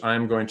operations, which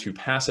I'm going to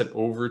pass it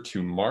over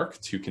to Mark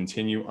to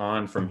continue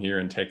on from here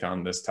and take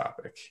on this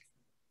topic.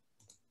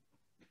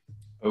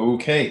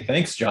 Okay,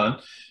 thanks, John.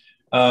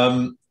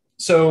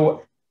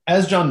 So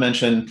as John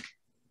mentioned,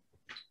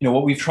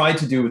 what we've tried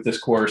to do with this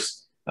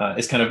course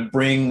is kind of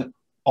bring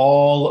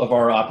all of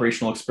our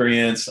operational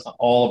experience,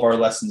 all of our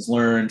lessons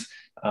learned,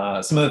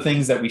 some of the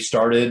things that we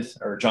started,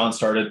 or John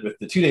started with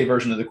the 2-day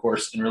version of the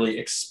course, and really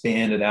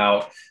expand it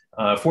out.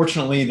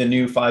 Fortunately, the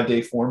new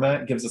 5-day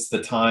format gives us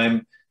the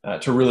time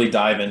to really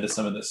dive into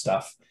some of this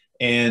stuff.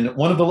 And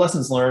one of the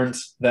lessons learned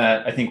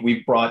that I think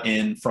we've brought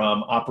in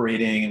from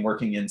operating and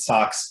working in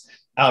SOCs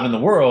out in the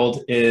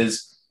world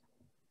is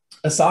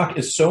a SOC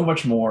is so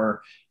much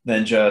more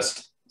than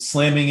just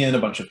slamming in a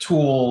bunch of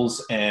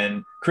tools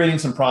and creating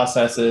some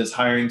processes,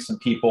 hiring some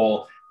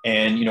people,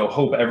 and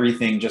hope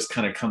everything just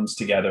kind of comes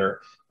together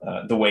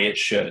the way it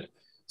should.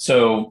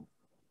 So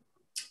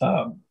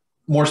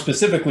more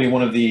specifically,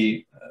 one of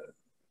the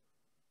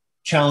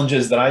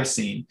challenges that I've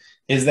seen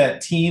is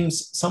that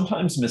teams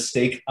sometimes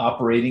mistake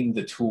operating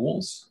the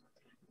tools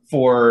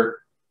for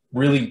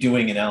really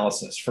doing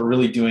analysis, for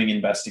really doing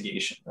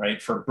investigation,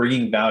 right? For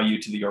bringing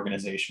value to the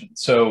organization.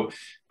 So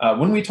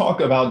when we talk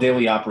about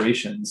daily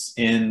operations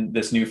in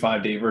this new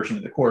 5-day version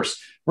of the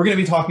course, we're going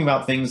to be talking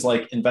about things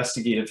like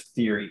investigative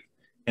theory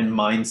and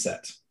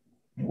mindset.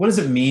 What does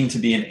it mean to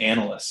be an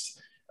analyst?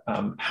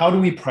 How do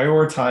we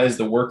prioritize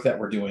the work that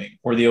we're doing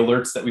or the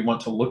alerts that we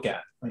want to look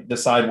at, right?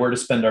 Decide where to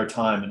spend our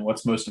time and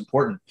what's most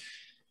important.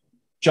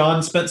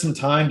 John spent some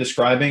time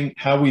describing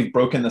how we've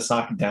broken the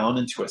SOC down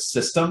into a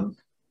system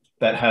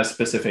that has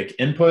specific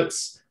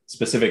inputs,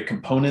 specific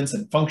components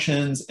and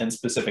functions, and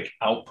specific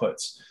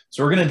outputs.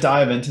 So we're going to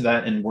dive into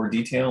that in more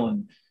detail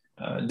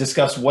and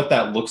discuss what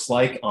that looks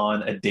like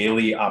on a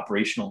daily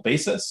operational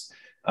basis.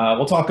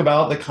 We'll talk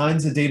about the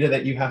kinds of data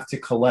that you have to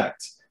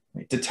collect,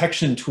 right?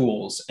 Detection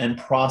tools and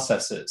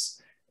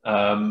processes,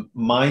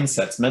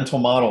 mindsets, mental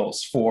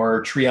models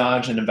for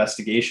triage and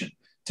investigation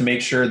to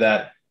make sure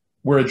that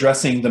we're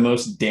addressing the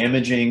most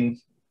damaging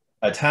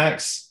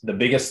attacks, the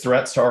biggest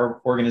threats to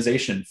our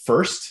organization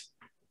first,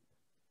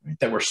 right?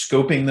 That we're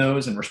scoping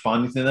those and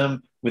responding to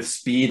them with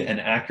speed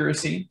and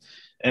accuracy.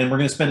 And we're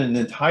going to spend an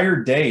entire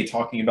day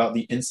talking about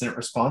the incident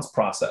response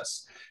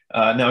process.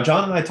 Now,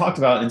 John and I talked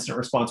about incident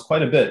response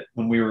quite a bit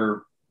when we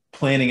were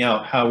planning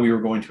out how we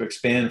were going to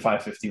expand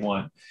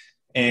 551.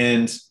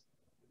 And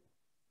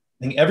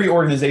I think every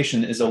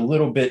organization is a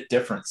little bit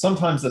different.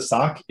 Sometimes the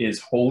SOC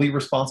is wholly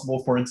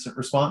responsible for incident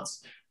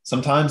response.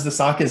 Sometimes the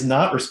SOC is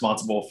not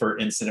responsible for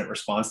incident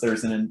response.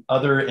 There's an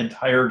other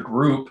entire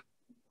group,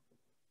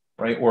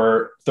 right,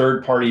 or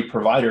third-party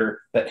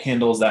provider that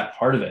handles that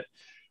part of it.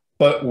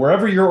 But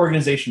wherever your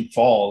organization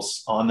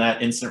falls on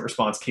that incident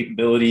response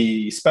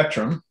capability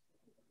spectrum,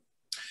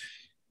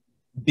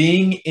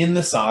 being in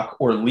the SOC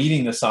or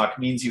leading the SOC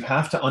means you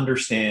have to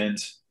understand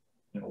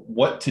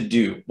what to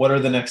do. What are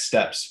the next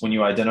steps when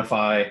you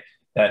identify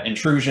that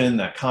intrusion,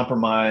 that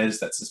compromise,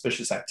 that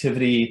suspicious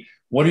activity?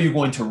 What are you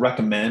going to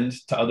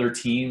recommend to other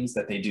teams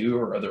that they do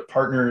or other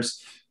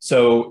partners?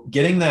 So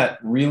getting that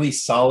really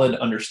solid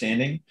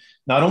understanding,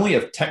 not only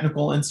of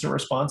technical incident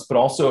response, but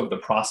also of the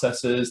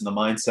processes and the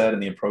mindset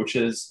and the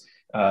approaches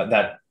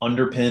that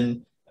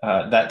underpin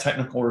that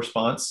technical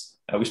response.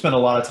 We spend a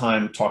lot of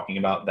time talking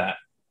about that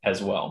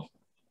as well.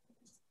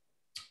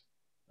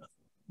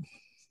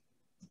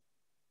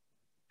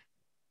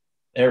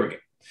 There we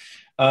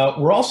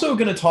We're also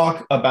going to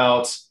talk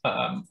about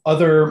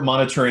other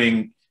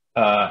monitoring,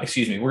 we're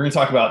going to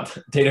talk about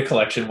data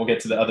collection. We'll get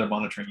to the other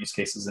monitoring use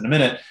cases in a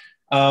minute.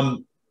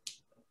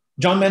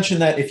 John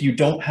mentioned that if you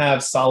don't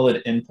have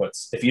solid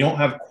inputs, if you don't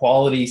have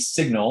quality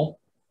signal,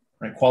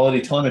 right,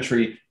 quality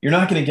telemetry, you're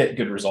not going to get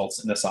good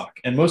results in the SOC.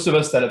 And most of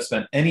us that have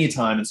spent any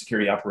time in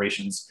security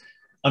operations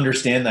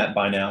understand that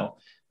by now.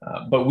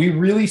 But we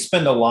really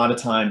spend a lot of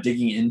time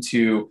digging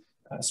into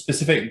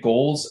specific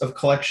goals of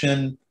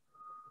collection,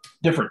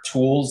 different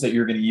tools that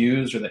you're going to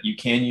use or that you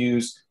can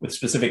use with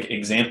specific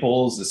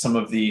examples of some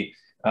of the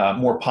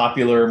more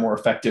popular, more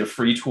effective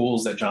free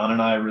tools that John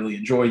and I really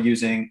enjoy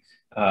using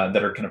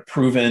that are kind of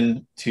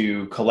proven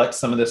to collect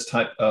some of this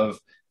type of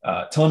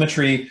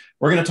telemetry.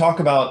 We're going to talk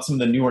about some of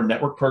the newer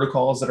network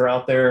protocols that are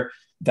out there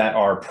that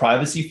are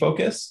privacy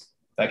focused,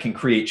 that can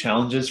create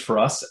challenges for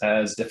us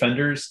as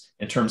defenders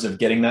in terms of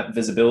getting that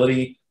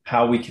visibility,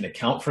 how we can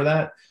account for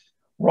that.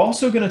 We're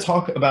also going to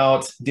talk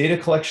about data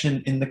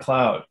collection in the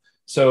cloud.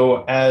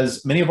 So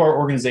as many of our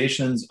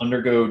organizations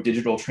undergo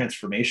digital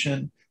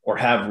transformation or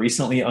have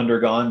recently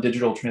undergone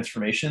digital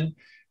transformation,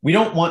 we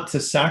don't want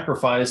to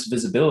sacrifice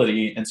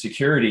visibility and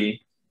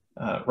security,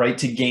 right,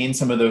 to gain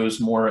some of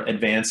those more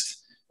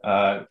advanced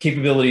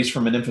capabilities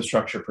from an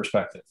infrastructure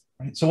perspective.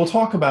 Right? So we'll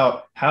talk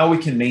about how we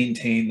can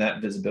maintain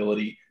that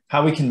visibility,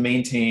 how we can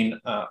maintain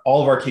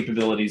all of our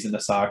capabilities in the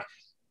SOC,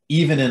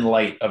 even in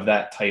light of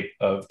that type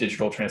of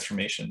digital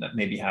transformation that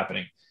may be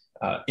happening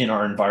in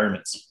our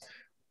environments.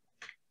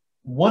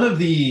 One of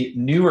the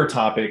newer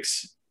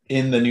topics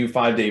in the new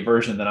 5-day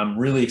version that I'm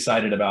really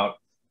excited about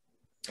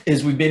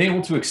is we've been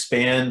able to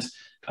expand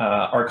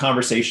our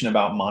conversation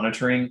about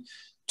monitoring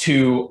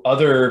to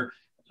other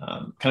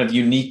kind of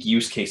unique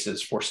use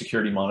cases for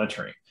security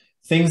monitoring.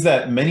 Things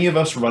that many of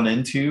us run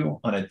into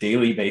on a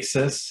daily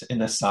basis in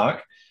the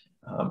SOC,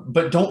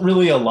 but don't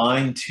really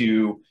align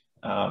to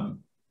kind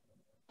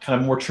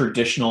of more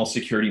traditional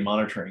security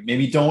monitoring.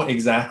 Maybe don't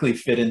exactly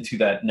fit into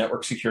that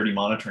network security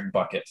monitoring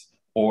bucket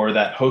or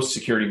that host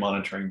security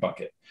monitoring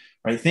bucket,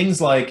 right? Things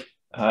like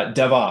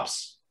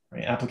DevOps,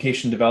 right?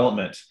 Application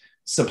development,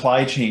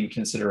 supply chain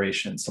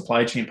considerations,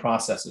 supply chain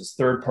processes,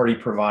 third-party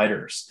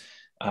providers,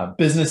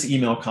 business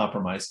email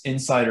compromise,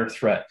 insider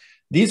threat.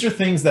 These are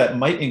things that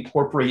might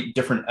incorporate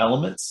different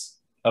elements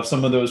of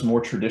some of those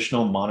more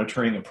traditional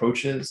monitoring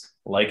approaches,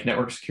 like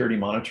network security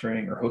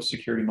monitoring or host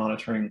security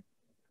monitoring,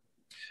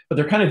 but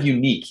they're kind of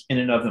unique in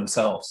and of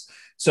themselves.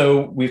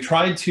 So we've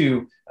tried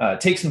to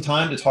take some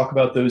time to talk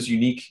about those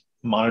unique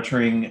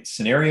monitoring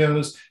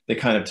scenarios, the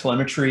kind of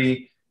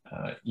telemetry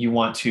you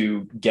want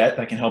to get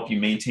that can help you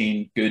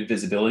maintain good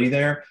visibility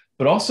there,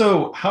 but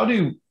also how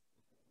to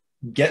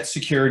get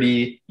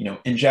security,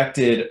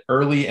 injected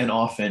early and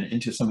often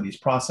into some of these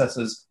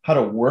processes, how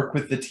to work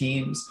with the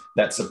teams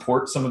that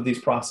support some of these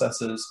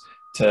processes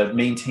to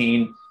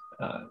maintain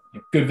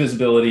good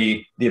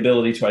visibility, the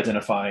ability to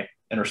identify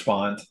and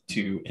respond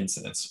to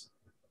incidents.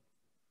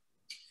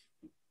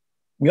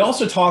 We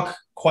also talk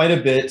quite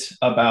a bit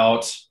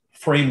about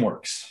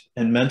frameworks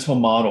and mental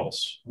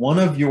models. One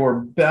of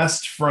your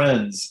best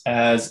friends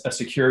as a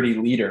security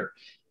leader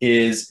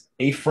is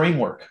a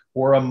framework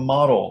or a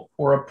model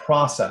or a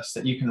process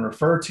that you can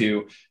refer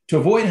to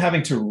avoid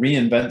having to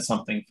reinvent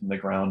something from the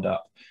ground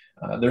up.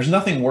 There's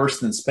nothing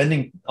worse than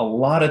spending a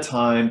lot of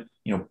time,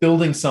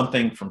 building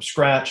something from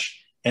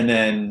scratch, and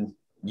then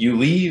you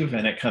leave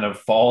and it kind of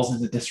falls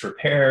into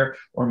disrepair,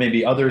 or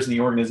maybe others in the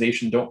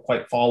organization don't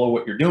quite follow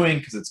what you're doing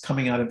because it's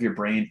coming out of your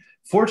brain.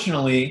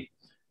 Fortunately,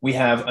 we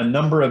have a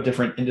number of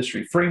different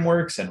industry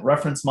frameworks and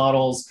reference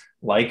models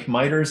like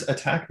MITRE's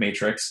attack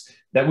matrix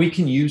that we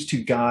can use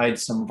to guide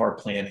some of our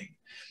planning.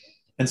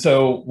 And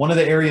so one of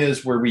the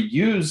areas where we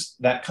use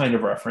that kind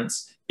of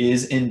reference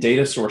is in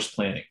data source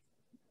planning.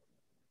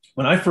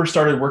 When I first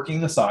started working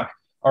in the SOC,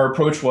 our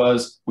approach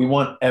was we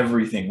want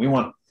everything. We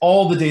want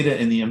all the data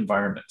in the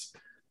environment.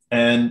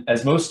 And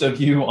as most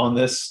of you on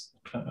this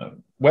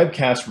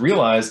webcast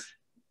realize,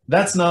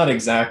 that's not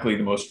exactly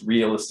the most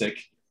realistic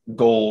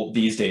goal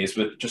these days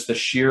with just the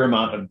sheer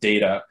amount of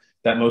data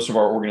that most of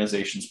our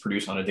organizations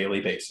produce on a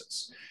daily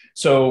basis.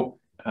 So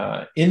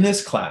in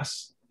this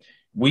class,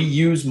 we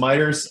use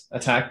MITRE's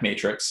attack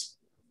matrix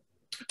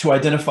to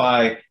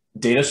identify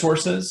data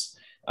sources,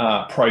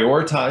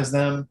 prioritize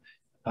them,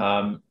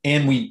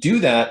 and we do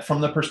that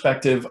from the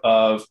perspective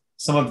of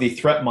some of the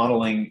threat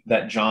modeling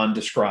that John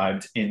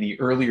described in the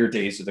earlier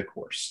days of the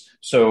course.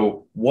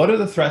 So what are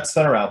the threats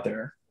that are out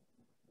there?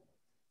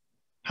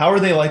 How are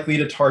they likely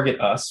to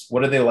target us?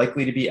 What are they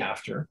likely to be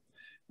after?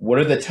 What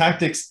are the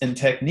tactics and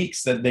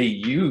techniques that they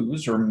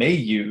use or may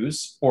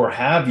use or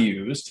have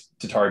used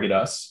to target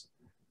us?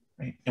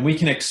 Right? And we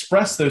can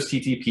express those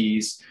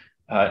TTPs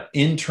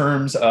in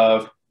terms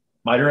of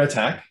MITRE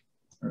attack.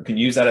 We can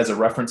use that as a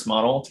reference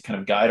model to kind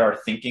of guide our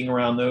thinking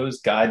around those,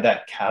 guide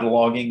that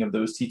cataloging of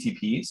those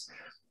TTPs.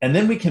 And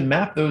then we can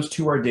map those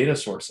to our data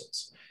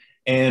sources.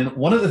 And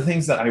one of the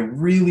things that I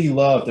really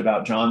loved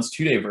about John's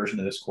 2-day version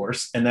of this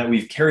course, and that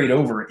we've carried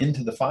over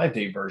into the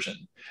 5-day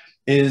version,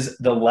 is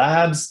the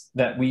labs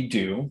that we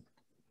do.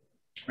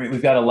 Right?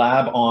 We've got a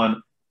lab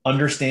on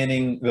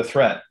understanding the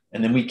threat.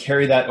 And then we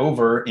carry that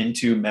over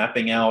into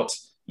mapping out,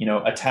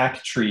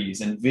 attack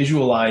trees and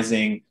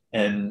visualizing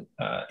and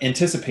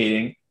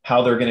anticipating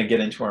how they're going to get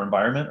into our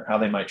environment or how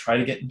they might try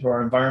to get into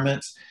our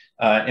environment.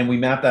 And we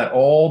map that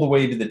all the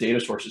way to the data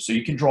sources. So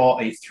you can draw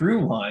a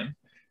through line,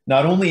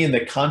 not only in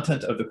the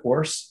content of the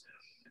course,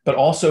 but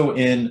also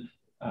in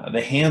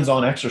the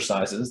hands-on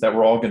exercises that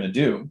we're all going to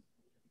do,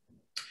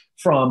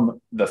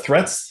 from the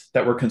threats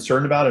that we're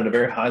concerned about at a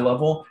very high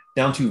level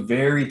down to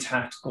very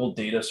tactical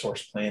data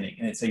source planning.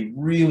 And it's a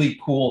really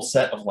cool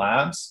set of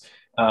labs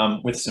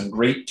with some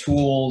great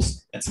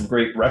tools and some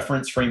great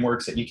reference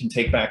frameworks that you can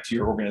take back to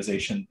your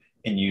organization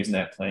and use in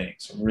that planning.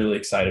 So I'm really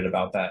excited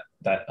about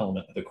that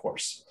element of the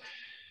course.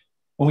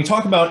 When we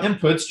talk about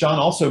inputs, John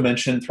also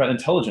mentioned threat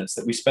intelligence,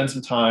 that we spend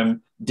some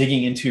time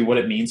digging into what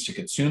it means to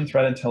consume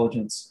threat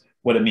intelligence,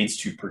 what it means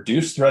to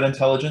produce threat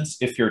intelligence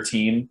if your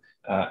team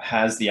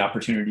has the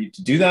opportunity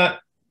to do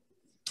that.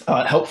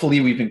 Helpfully,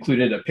 we've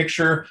included a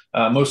picture,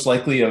 most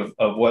likely of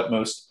what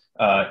most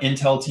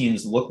Intel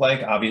teams look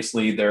like.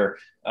 Obviously, they're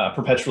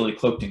perpetually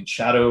cloaked in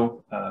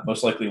shadow,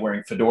 most likely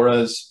wearing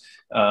fedoras.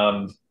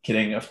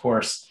 Kidding, of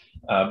course.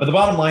 But the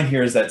bottom line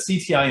here is that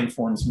CTI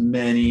informs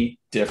many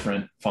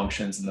different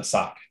functions in the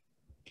SOC.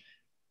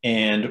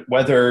 And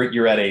whether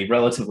you're at a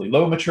relatively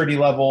low maturity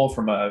level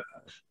from a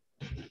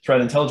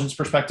threat intelligence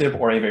perspective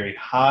or a very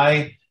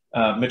high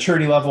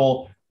maturity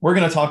level, we're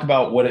going to talk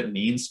about what it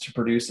means to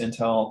produce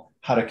intel,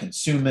 how to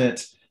consume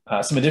it,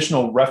 some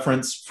additional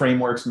reference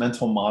frameworks,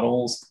 mental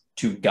models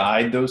to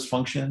guide those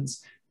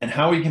functions, and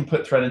how we can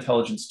put threat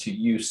intelligence to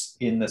use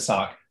in the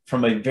SOC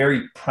from a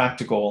very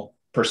practical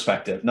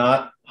perspective,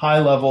 not high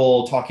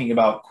level talking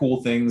about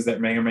cool things that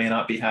may or may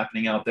not be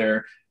happening out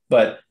there,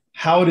 but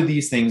how do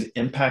these things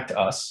impact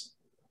us?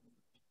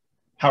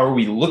 How are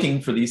we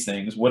looking for these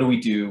things? What do we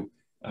do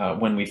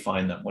when we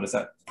find them? What does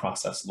that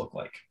process look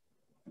like?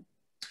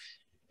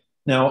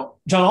 Now,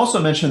 John also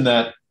mentioned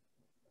that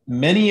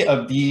many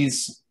of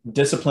these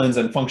disciplines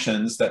and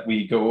functions that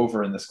we go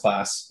over in this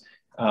class,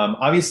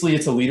 obviously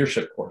it's a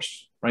leadership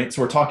course, right?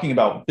 So we're talking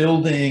about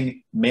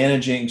building,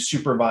 managing,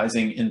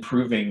 supervising,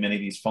 improving many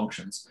of these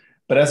functions.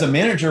 But as a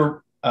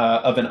manager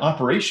of an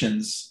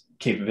operations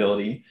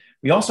capability,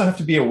 we also have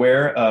to be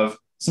aware of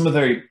some of the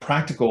very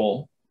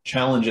practical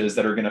challenges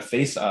that are going to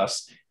face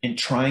us in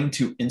trying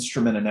to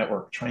instrument a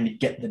network, trying to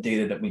get the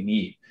data that we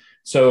need.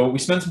 So we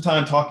spent some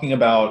time talking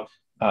about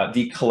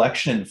the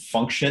collection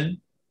function,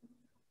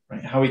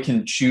 right? How we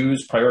can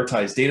choose,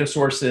 prioritize data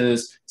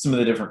sources, some of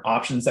the different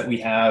options that we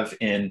have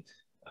in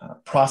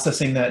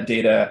processing that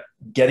data,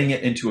 getting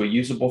it into a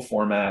usable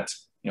format,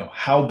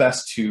 how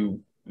best to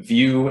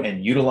view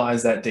and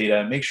utilize that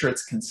data, make sure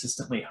it's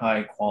consistently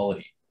high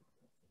quality.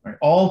 Right?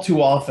 All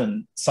too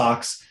often,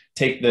 SOCs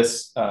take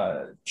this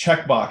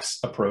checkbox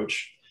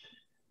approach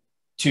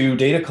to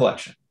data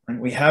collection. Right?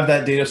 We have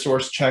that data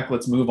source check,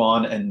 let's move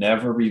on and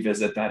never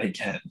revisit that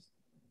again.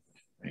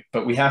 Right?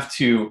 But we have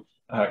to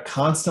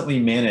constantly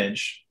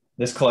manage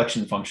this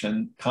collection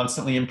function,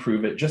 constantly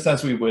improve it, just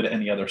as we would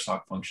any other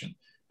SOC function.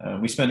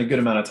 We spend a good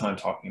amount of time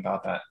talking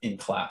about that in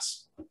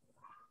class.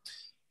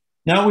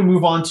 Now we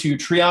move on to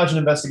triage and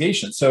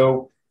investigation.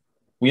 So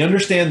we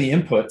understand the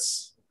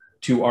inputs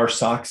to our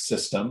SOC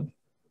system.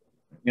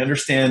 We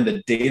understand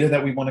the data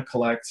that we want to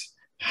collect,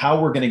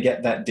 how we're going to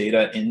get that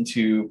data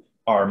into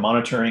our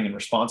monitoring and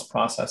response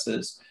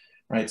processes,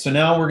 right? So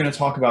now we're going to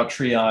talk about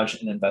triage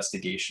and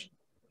investigation.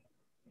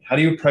 How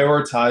do you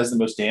prioritize the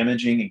most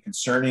damaging and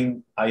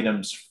concerning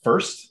items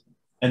first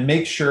and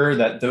make sure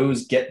that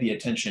those get the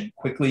attention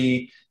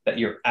quickly, that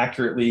you're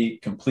accurately,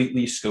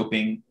 completely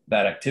scoping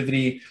that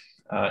activity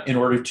in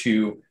order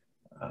to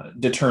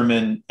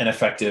determine an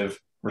effective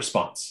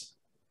response,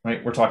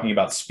 right? We're talking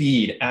about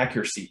speed,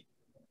 accuracy,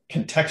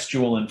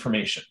 contextual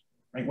information,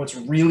 right? What's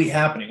really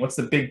happening? What's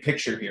the big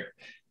picture here?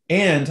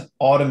 And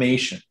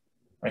automation,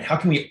 right? How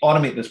can we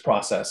automate this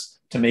process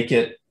to make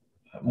it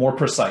more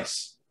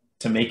precise,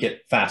 to make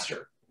it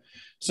faster?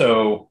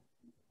 So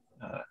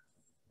I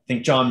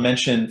think John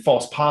mentioned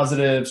false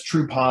positives,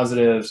 true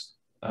positives.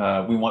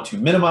 We want to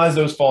minimize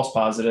those false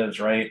positives,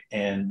 right?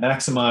 And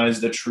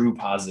maximize the true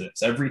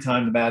positives. Every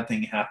time the bad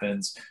thing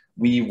happens,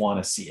 we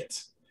want to see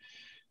it.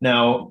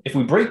 Now, if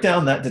we break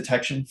down that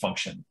detection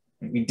function,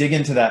 we dig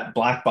into that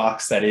black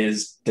box that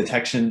is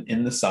detection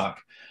in the SOC.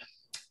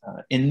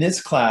 In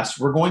this class,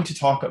 we're going to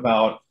talk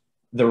about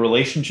the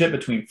relationship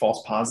between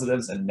false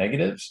positives and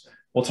negatives.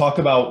 We'll talk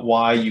about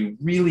why you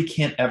really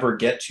can't ever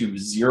get to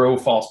 0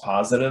 false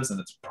positives, and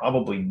it's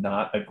probably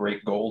not a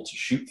great goal to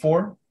shoot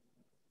for.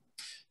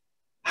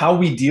 How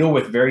we deal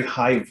with very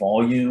high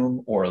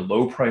volume or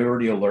low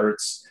priority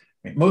alerts.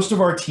 Most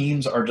of our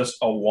teams are just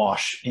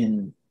awash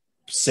in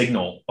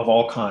signal of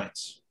all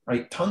kinds,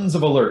 right? Tons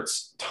of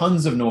alerts,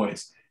 tons of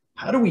noise.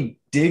 How do we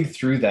dig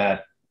through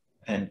that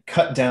and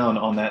cut down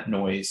on that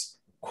noise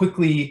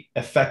quickly,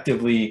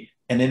 effectively,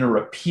 and in a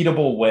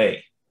repeatable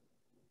way?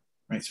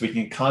 Right? So we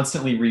can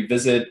constantly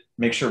revisit,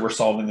 make sure we're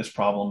solving this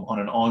problem on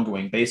an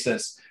ongoing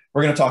basis.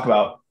 We're going to talk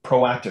about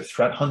proactive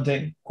threat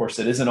hunting. Of course,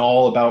 it isn't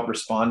all about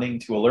responding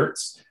to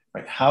alerts.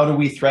 right? How do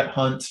we threat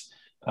hunt?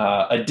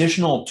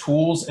 Additional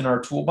tools in our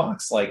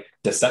toolbox like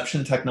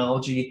deception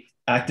technology,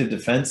 active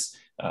defense.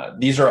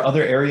 These are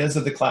other areas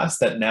of the class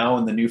that now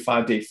in the new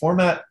 5-day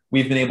format,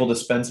 we've been able to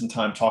spend some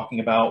time talking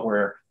about,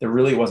 where there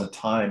really wasn't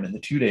time in the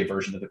 2-day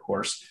version of the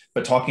course,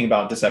 but talking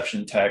about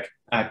deception tech,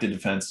 active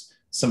defense,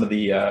 some of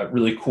the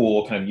really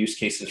cool kind of use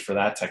cases for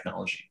that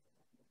technology.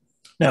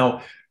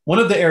 Now, one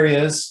of the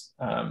areas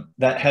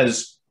that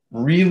has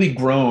really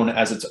grown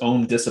as its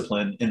own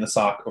discipline in the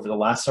SOC over the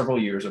last several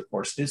years, of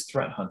course, is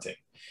threat hunting.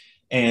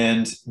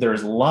 And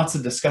there's lots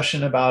of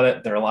discussion about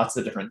it. There are lots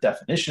of different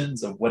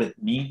definitions of what it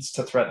means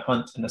to threat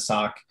hunt in the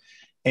SOC.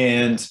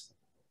 And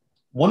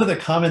one of the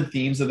common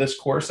themes of this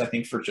course, I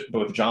think for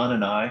both John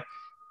and I,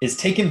 is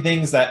taking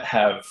things that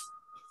have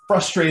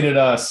frustrated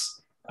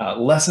us,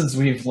 lessons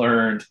we've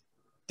learned,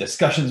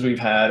 discussions we've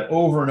had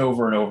over and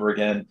over and over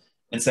again,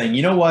 and saying,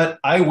 you know what,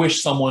 I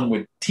wish someone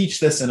would teach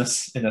this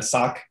in a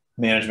SOC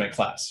management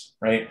class,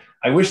 right?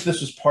 I wish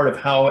this was part of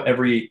how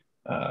every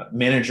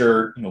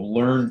manager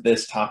learned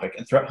this topic.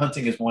 And threat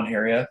hunting is one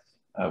area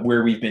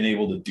where we've been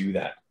able to do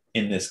that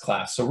in this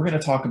class. So we're going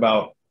to talk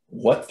about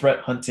what threat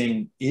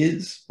hunting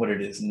is, what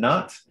it is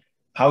not,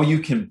 how you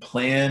can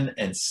plan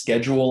and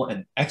schedule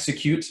and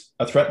execute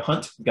a threat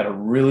hunt. We've got a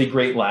really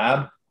great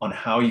lab on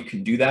how you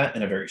can do that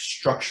in a very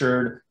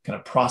structured, kind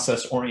of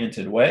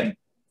process-oriented way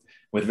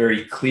with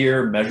very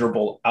clear,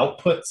 measurable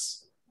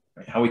outputs,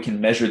 right? How we can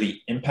measure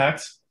the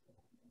impact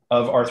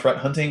of our threat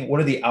hunting. What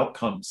are the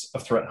outcomes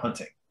of threat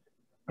hunting?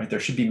 Right? There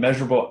should be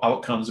measurable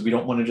outcomes. We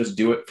don't want to just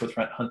do it for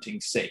threat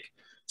hunting's sake.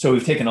 So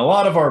we've taken a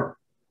lot of our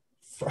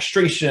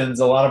frustrations,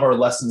 a lot of our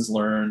lessons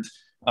learned,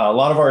 a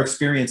lot of our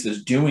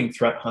experiences doing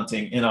threat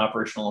hunting in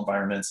operational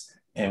environments,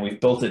 and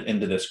we've built it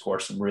into this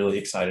course. I'm really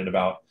excited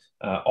about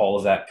all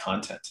of that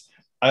content.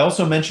 I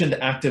also mentioned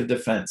active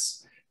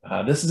defense.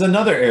 This is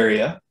another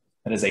area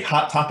that is a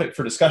hot topic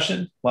for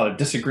discussion, a lot of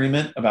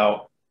disagreement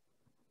about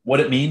what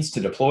it means to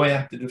deploy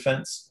active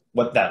defense,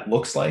 what that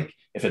looks like,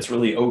 if it's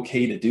really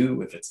okay to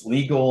do, if it's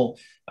legal.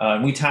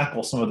 And we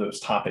tackle some of those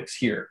topics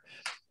here.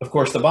 Of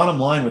course, the bottom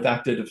line with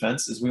active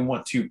defense is we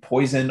want to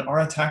poison our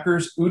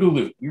attackers' OODA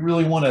loop. We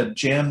really want to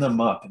jam them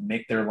up and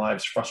make their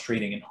lives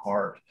frustrating and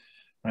hard,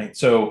 right?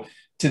 So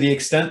to the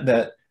extent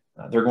that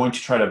they're going to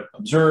try to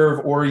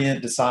observe,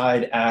 orient,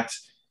 decide, act,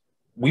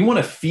 we want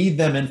to feed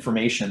them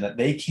information that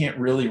they can't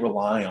really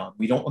rely on.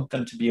 We don't want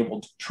them to be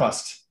able to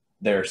trust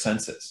their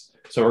senses.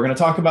 So we're going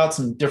to talk about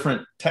some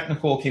different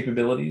technical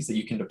capabilities that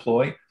you can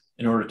deploy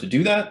in order to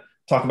do that,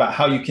 talk about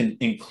how you can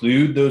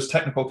include those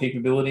technical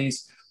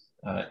capabilities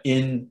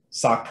in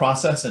SOC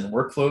process and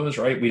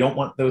workflows, right? We don't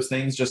want those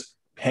things just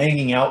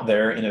hanging out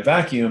there in a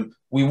vacuum.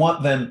 We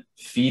want them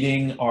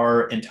feeding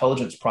our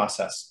intelligence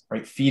process,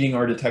 right? Feeding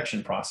our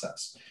detection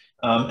process.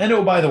 And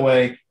oh, by the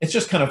way, it's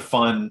just kind of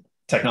fun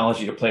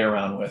technology to play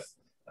around with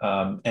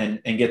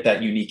and get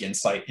that unique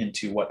insight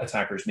into what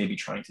attackers may be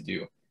trying to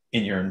do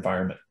in your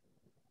environment.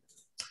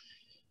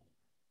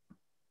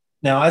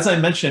 Now, as I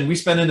mentioned, we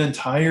spent an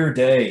entire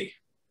day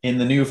in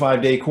the new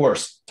 5-day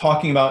course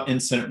talking about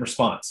incident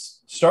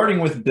response, starting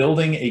with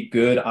building a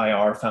good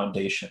IR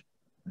foundation.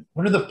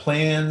 What are the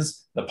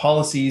plans, the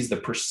policies, the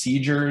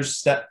procedures,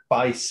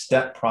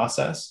 step-by-step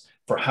process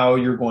for how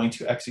you're going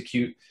to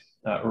execute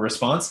a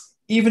response,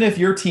 even if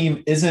your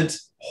team isn't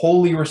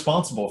wholly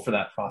responsible for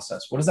that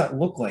process? What does that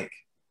look like?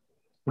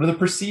 What are the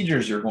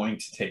procedures you're going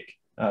to take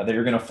that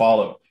you're going to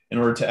follow in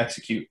order to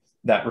execute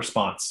that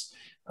response?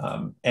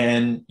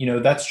 And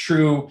that's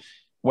true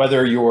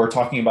whether you're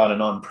talking about an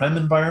on-prem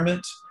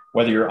environment,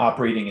 whether you're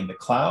operating in the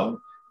cloud,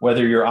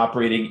 whether you're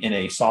operating in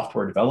a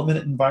software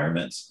development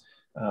environment,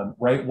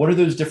 right? What do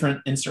those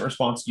different incident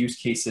response use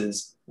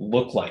cases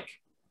look like?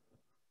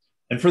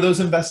 And for those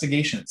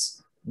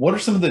investigations, what are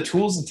some of the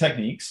tools and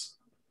techniques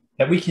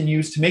that we can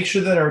use to make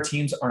sure that our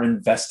teams are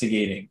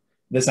investigating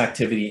this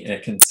activity in a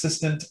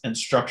consistent and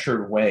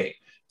structured way?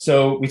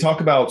 So we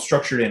talk about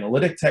structured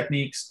analytic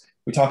techniques.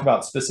 We talk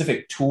about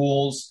specific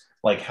tools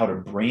like how to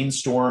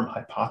brainstorm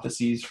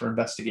hypotheses for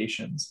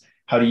investigations,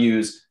 how to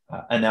use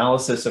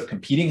analysis of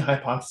competing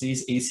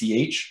hypotheses,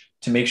 ACH,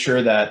 to make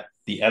sure that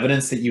the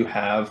evidence that you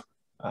have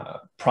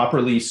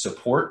properly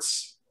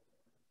supports,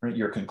 right,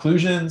 your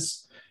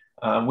conclusions.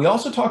 We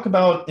also talk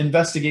about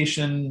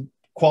investigation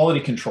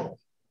quality control,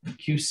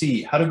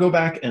 QC, how to go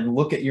back and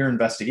look at your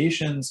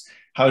investigations,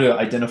 how to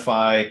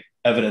identify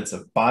evidence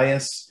of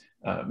bias,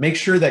 make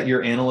sure that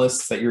your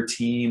analysts, that your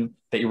team,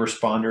 that your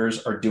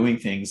responders are doing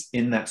things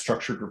in that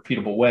structured,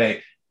 repeatable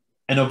way,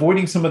 and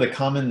avoiding some of the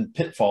common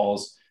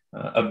pitfalls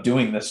of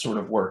doing this sort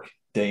of work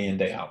day in,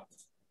 day out.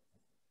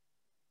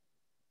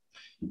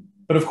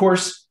 But of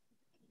course,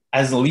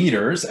 as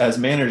leaders, as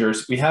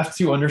managers, we have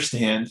to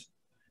understand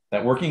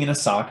that working in a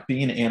SOC,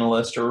 being an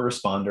analyst or a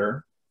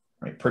responder,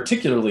 right,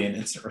 particularly in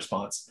incident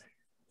response,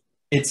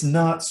 it's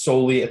not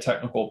solely a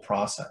technical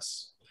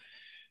process.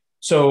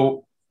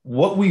 So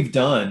what we've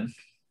done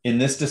in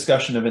this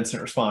discussion of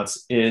incident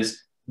response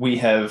is we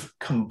have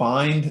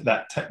combined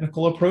that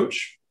technical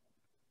approach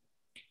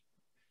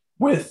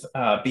with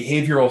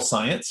behavioral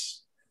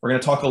science, We're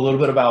going to talk a little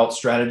bit about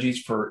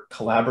strategies for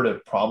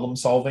collaborative problem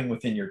solving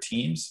within your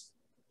teams,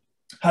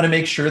 how to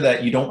make sure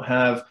that you don't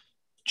have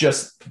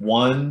just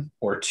one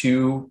or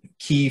two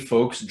key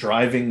folks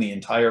driving the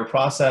entire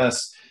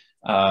process,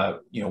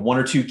 one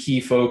or two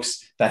key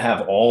folks that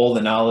have all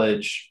the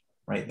knowledge,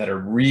 right, that are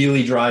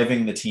really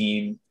driving the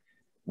team,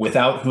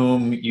 without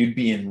whom you'd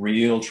be in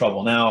real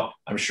trouble. Now,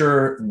 I'm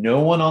sure no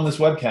one on this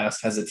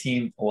webcast has a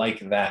team like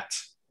that,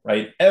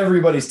 right?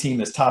 Everybody's team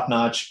is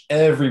top-notch,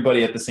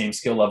 everybody at the same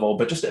skill level,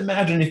 but just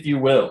imagine, if you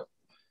will,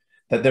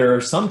 that there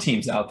are some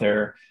teams out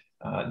there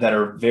that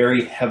are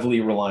very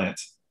heavily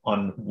reliant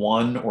on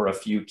one or a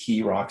few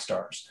key rock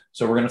stars.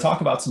 So we're going to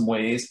talk about some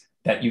ways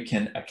that you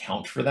can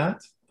account for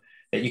that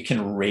you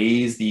can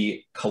raise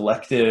the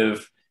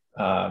collective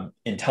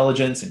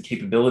intelligence and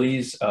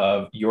capabilities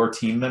of your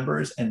team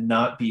members and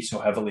not be so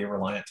heavily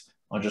reliant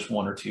on just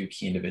one or two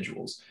key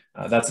individuals.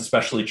 That's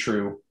especially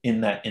true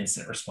in that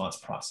incident response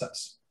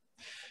process.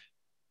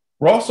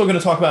 We're also going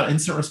to talk about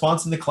incident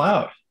response in the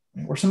cloud,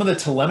 where some of the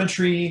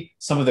telemetry,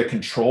 some of the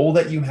control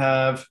that you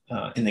have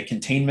in the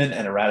containment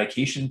and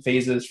eradication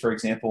phases, for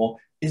example,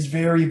 is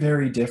very,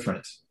 very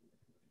different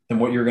than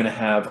what you're going to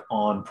have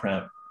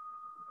on-prem.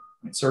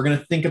 So we're going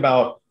to think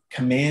about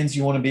commands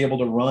you want to be able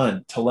to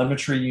run,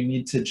 telemetry you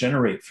need to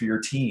generate for your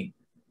team,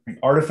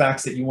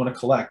 artifacts that you want to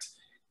collect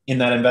in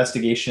that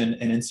investigation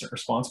and incident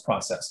response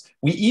process.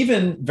 We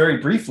even very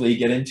briefly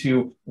get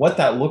into what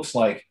that looks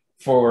like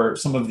for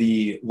some of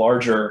the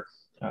larger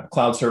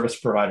cloud service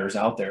providers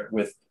out there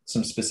with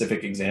some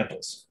specific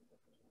examples.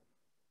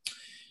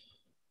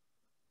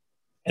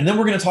 And then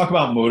we're going to talk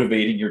about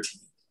motivating your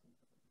team.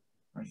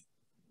 Right?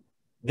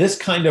 This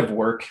kind of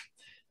work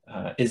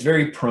is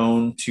very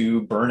prone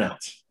to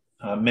burnout.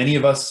 Many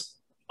of us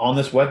on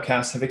this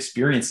webcast have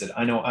experienced it.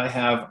 I know I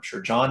have, I'm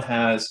sure John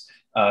has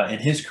in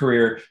his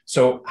career.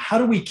 So how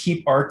do we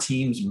keep our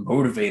teams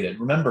motivated?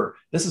 Remember,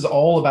 this is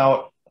all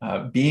about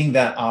being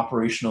that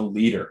operational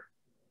leader,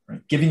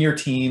 right? Giving your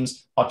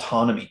teams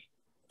autonomy,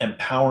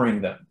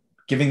 empowering them,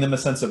 giving them a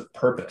sense of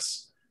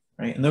purpose,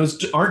 right? And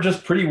those aren't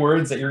just pretty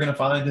words that you're going to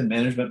find in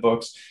management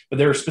books, but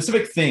there are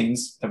specific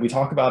things that we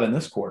talk about in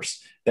this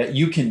course that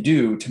you can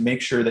do to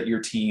make sure that your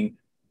team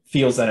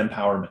feels that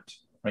empowerment,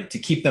 right? To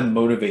keep them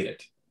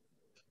motivated,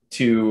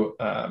 to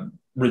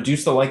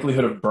reduce the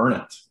likelihood of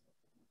burnout.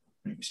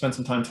 We spend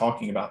some time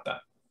talking about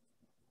that.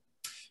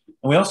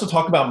 And we also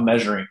talk about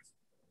measuring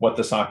what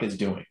the SOC is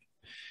doing.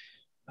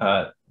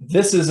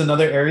 This is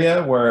another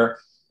area where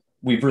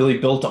we've really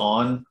built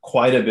on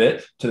quite a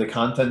bit to the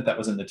content that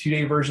was in the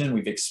 2-day version.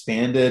 We've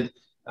expanded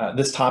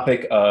this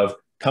topic of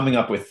coming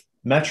up with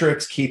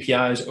metrics,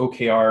 KPIs,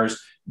 OKRs.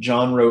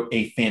 John wrote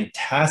a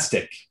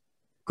fantastic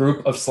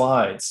group of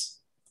slides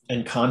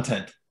and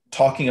content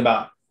talking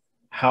about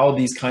how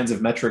these kinds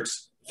of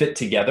metrics fit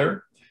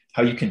together,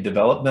 how you can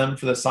develop them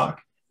for the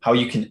SOC, how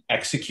you can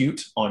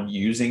execute on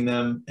using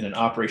them in an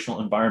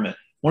operational environment.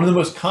 One of the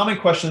most common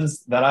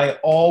questions that I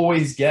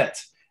always get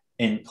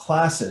in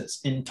classes,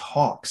 in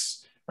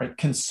talks, right,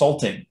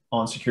 consulting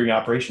on security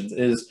operations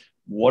is,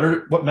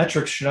 what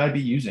metrics should I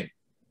be using?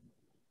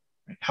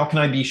 How can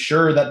I be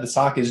sure that the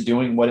SOC is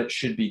doing what it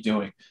should be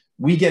doing?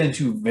 We get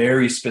into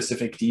very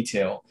specific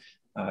detail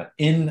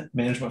in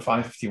Management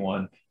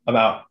 551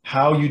 about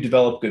how you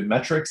develop good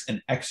metrics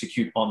and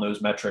execute on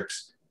those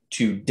metrics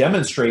to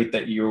demonstrate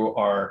that you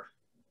are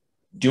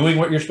doing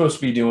what you're supposed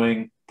to be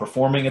doing,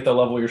 performing at the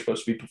level you're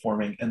supposed to be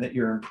performing, and that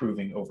you're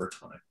improving over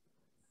time.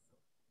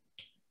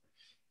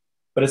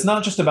 But it's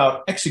not just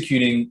about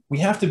executing. We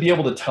have to be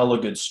able to tell a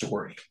good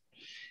story.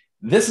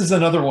 This is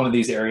another one of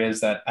these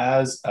areas that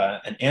as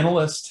an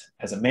analyst,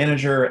 as a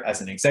manager,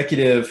 as an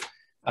executive,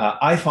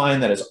 I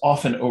find that is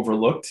often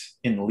overlooked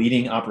in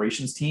leading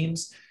operations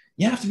teams.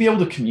 You have to be able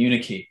to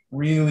communicate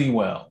really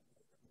well.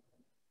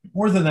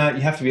 More than that,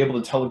 you have to be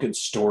able to tell a good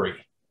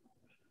story.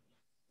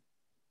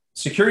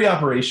 Security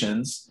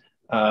operations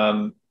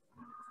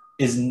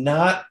is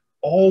not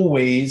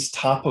always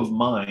top of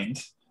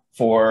mind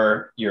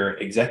for your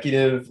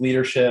executive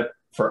leadership,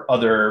 for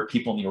other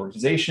people in the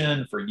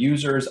organization, for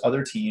users,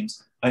 other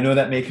teams. I know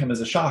that may come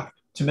as a shock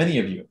to many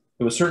of you.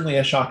 It was certainly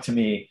a shock to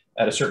me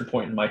at a certain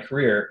point in my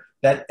career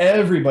that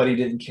everybody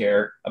didn't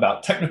care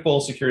about technical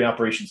security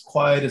operations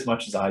quite as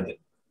much as I did.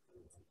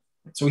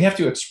 So we have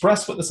to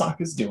express what the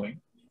SOC is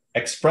doing,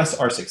 express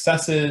our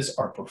successes,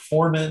 our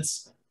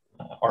performance,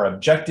 our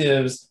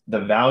objectives, the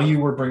value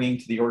we're bringing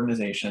to the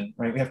organization,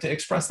 right? We have to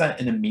express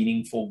that in a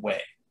meaningful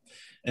way.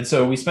 And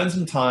so we spend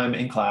some time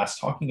in class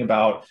talking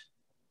about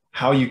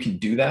how you can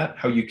do that,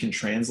 how you can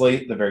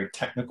translate the very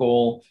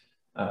technical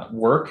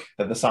work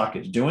that the SOC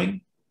is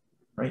doing,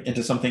 right,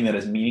 into something that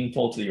is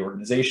meaningful to the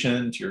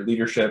organization, to your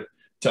leadership,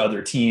 to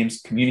other teams,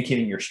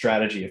 communicating your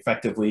strategy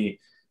effectively.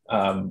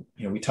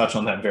 We touch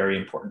on that very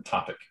important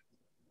topic.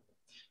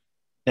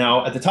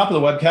 Now, at the top of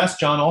the webcast,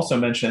 John also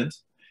mentioned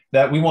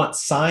that we want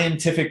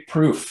scientific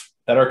proof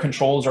that our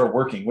controls are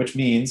working, which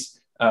means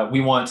we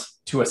want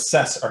to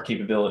assess our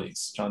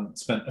capabilities. John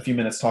spent a few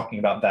minutes talking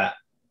about that.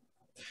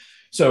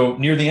 So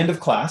near the end of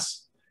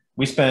class,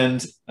 we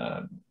spend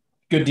a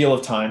good deal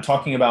of time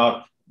talking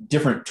about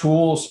different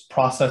tools,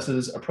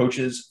 processes,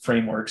 approaches,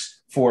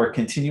 frameworks for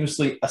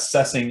continuously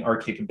assessing our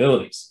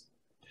capabilities.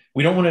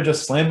 We don't want to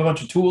just slam a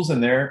bunch of tools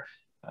in there,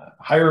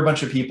 hire a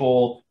bunch of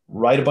people,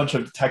 write a bunch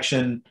of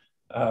detection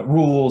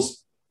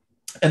rules,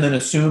 and then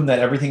assume that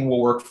everything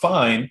will work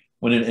fine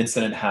when an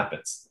incident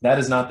happens. That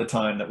is not the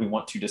time that we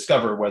want to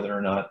discover whether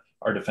or not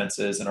our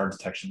defenses and our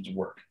detections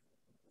work.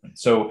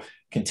 So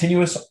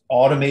continuous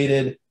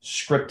automated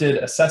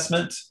scripted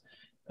assessment.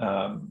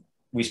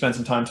 We spent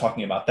some time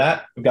talking about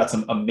that. We've got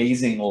some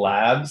amazing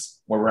labs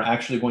where we're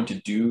actually going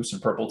to do some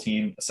Purple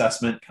Team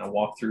assessment, kind of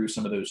walk through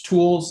some of those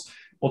tools.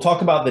 We'll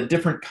talk about the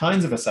different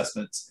kinds of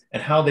assessments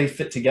and how they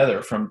fit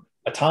together, from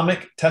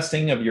atomic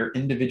testing of your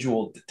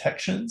individual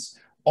detections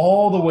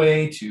all the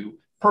way to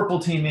purple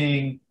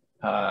teaming,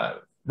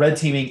 red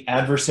teaming,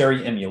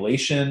 adversary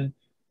emulation,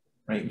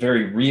 right?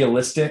 Very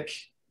realistic,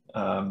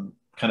 kind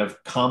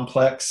of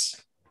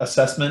complex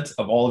assessment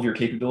of all of your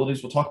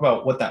capabilities. We'll talk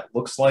about what that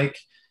looks like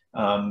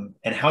and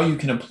how you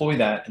can employ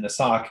that in the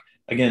SOC,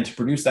 again, to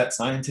produce that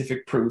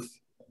scientific proof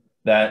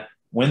that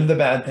when the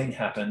bad thing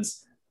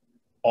happens,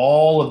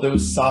 all of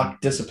those SOC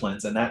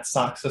disciplines and that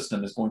SOC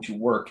system is going to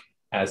work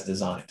as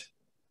designed.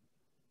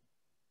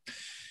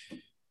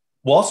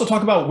 We'll also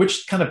talk about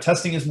which kind of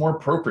testing is more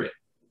appropriate.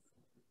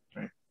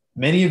 Right?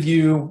 Many of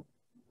you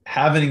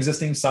have an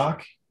existing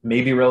SOC,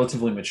 maybe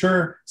relatively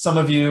mature. Some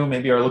of you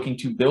maybe are looking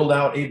to build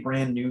out a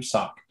brand new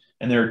SOC.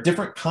 And there are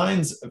different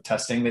kinds of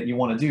testing that you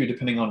want to do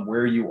depending on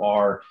where you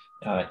are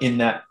in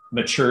that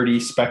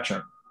maturity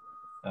spectrum.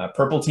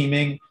 Purple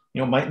teaming,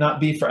 might not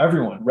be for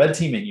everyone. Red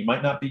teaming, you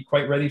might not be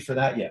quite ready for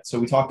that yet. So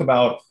we talk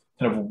about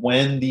kind of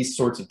when these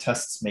sorts of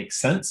tests make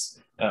sense,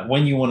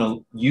 when you want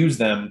to use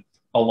them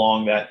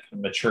along that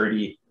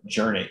maturity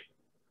journey.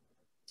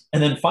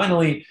 And then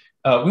finally,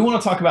 we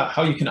want to talk about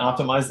how you can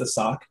optimize the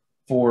SOC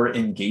for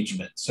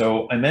engagement.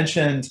 So I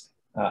mentioned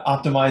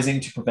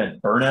optimizing to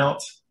prevent burnout.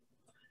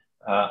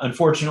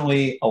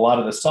 Unfortunately, a lot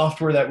of the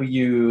software that we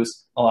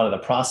use, a lot of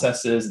the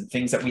processes and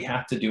things that we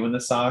have to do in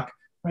the SOC,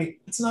 right?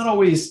 It's not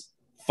always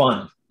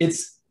fun.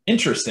 It's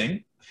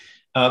interesting,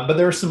 but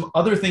there are some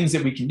other things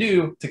that we can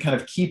do to kind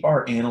of keep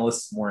our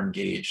analysts more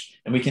engaged.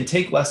 And we can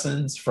take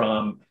lessons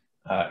from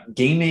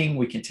gaming.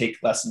 We can take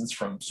lessons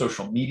from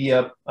social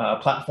media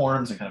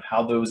platforms and kind of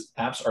how those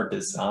apps are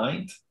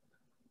designed,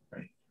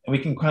 right? And we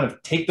can kind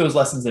of take those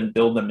lessons and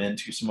build them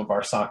into some of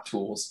our SOC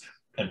tools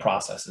and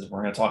processes.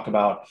 We're going to talk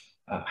about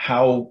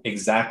how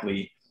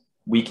exactly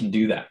we can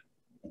do that.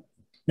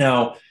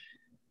 Now,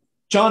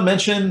 John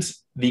mentioned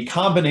the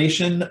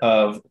combination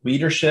of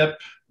leadership,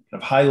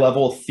 of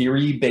high-level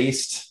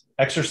theory-based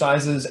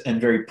exercises,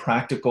 and very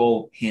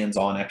practical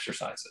hands-on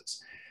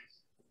exercises.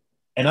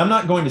 And I'm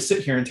not going to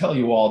sit here and tell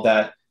you all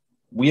that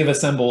we have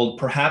assembled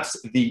perhaps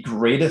the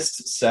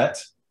greatest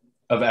set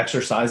of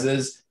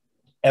exercises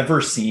ever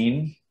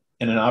seen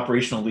in an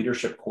operational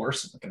leadership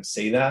course. I'm not going to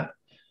say that.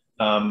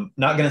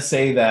 Not going to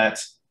say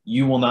that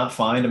you will not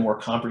find a more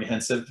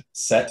comprehensive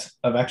set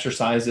of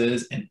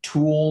exercises and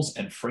tools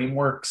and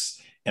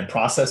frameworks and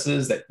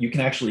processes that you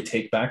can actually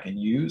take back and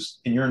use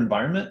in your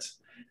environment.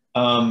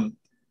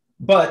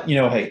 But,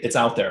 hey, it's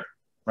out there,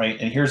 right?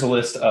 And here's a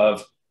list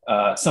of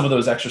some of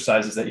those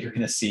exercises that you're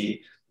going to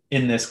see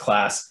in this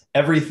class.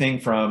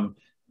 Everything from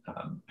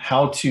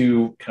how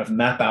to kind of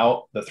map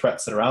out the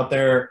threats that are out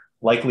there,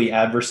 likely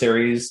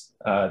adversaries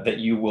that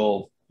you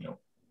will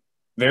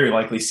very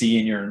likely see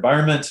in your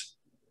environment,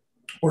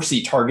 or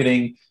see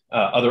targeting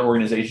other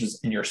organizations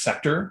in your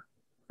sector,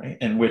 right?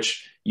 And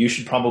which you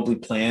should probably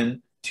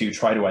plan to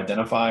try to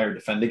identify or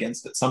defend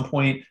against at some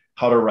point,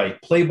 how to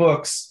write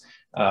playbooks,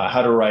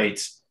 how to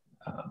write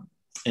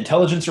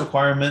intelligence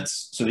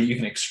requirements so that you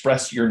can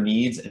express your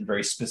needs in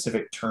very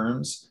specific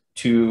terms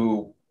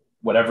to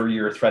whatever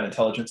your threat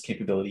intelligence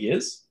capability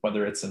is,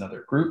 whether it's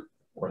another group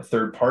or a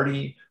third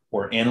party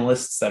or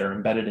analysts that are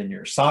embedded in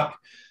your SOC.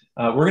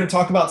 We're going to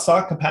talk about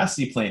SOC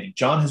capacity planning.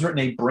 John has written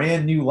a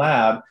brand new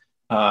lab,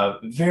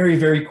 very,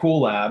 very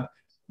cool lab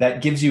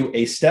that gives you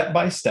a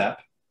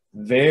step-by-step,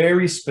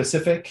 very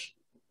specific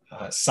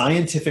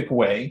scientific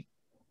way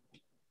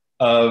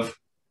of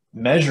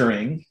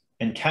measuring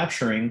and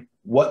capturing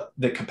what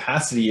the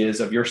capacity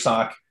is of your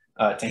SOC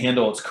to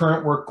handle its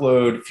current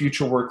workload,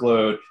 future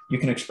workload. You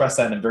can express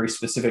that in very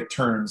specific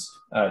terms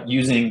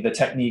using the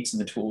techniques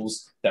and the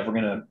tools that we're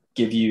going to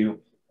give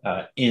you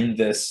in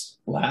this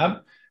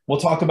lab. We'll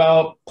talk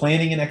about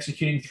planning and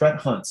executing threat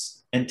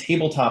hunts and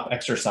tabletop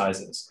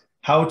exercises,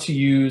 how to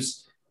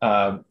use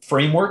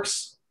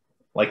frameworks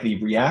like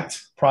the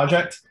React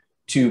project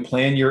to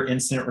plan your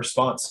incident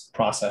response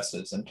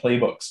processes and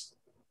playbooks.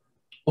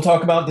 We'll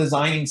talk about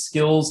designing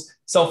skills,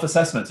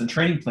 self-assessments, and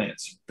training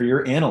plans for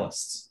your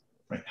analysts,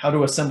 right? How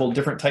to assemble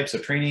different types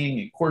of training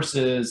and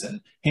courses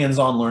and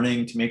hands-on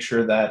learning to make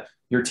sure that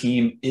your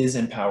team is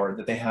empowered,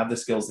 that they have the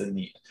skills they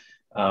need.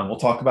 We'll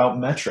talk about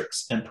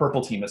metrics and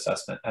Purple Team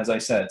assessment. As I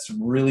said,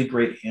 some really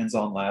great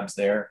hands-on labs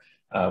there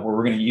where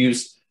we're going to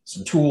use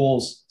some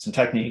tools, some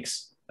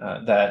techniques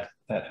that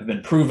have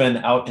been proven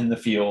out in the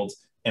field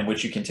and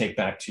which you can take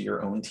back to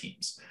your own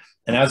teams.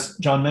 And as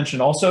John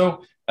mentioned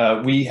also,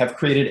 we have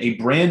created a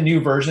brand new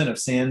version of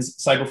SANS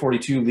Cyber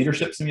 42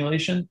 leadership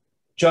simulation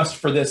just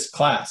for this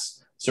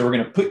class. So we're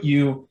going to put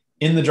you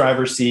in the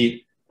driver's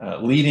seat,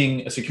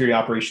 leading a security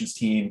operations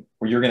team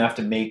where you're going to have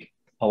to make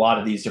a lot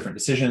of these different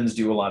decisions,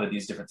 do a lot of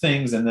these different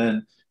things, and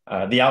then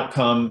the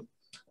outcome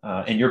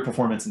and your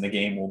performance in the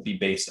game will be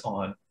based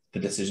on the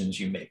decisions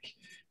you make.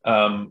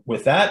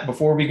 With that,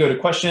 before we go to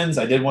questions,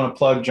 I did want to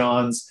plug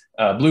John's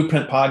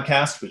Blueprint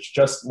podcast, which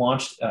just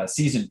launched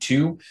season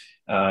 2.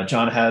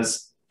 John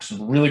has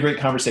some really great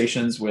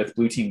conversations with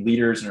blue team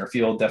leaders in our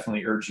field.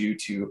 Definitely urge you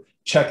to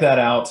check that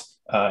out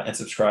and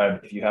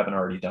subscribe if you haven't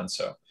already done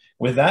so.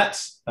 With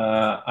that,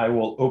 I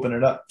will open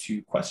it up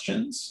to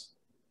questions.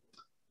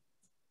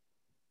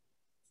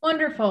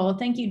 Wonderful.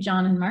 Thank you,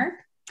 John and Mark.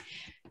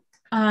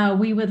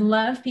 We would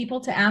love people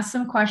to ask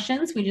some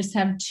questions. We just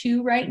have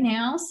 2 right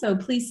now, so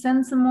please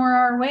send some more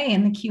our way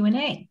in the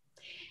Q&A.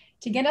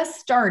 To get us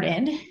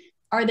started,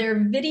 are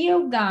there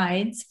video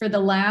guides for the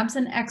labs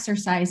and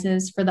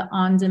exercises for the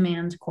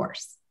on-demand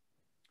course?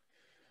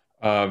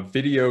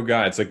 Video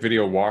guides, like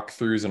video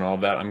walkthroughs and all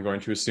of that, I'm going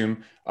to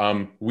assume.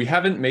 We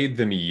haven't made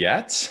them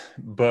yet,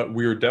 but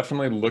we're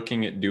definitely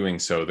looking at doing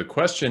so. The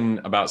question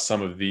about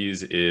some of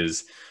these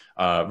is,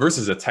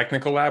 versus a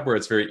technical lab where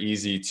it's very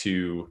easy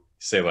to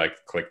say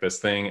like, click this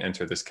thing,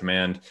 enter this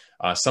command.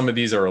 Some of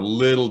these are a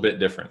little bit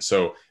different.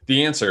 So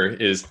the answer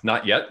is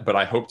not yet, but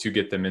I hope to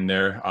get them in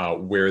there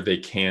where they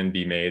can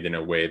be made in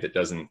a way that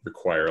doesn't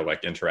require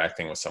like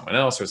interacting with someone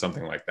else or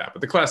something like that.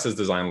 But the class is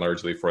designed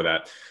largely for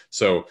that.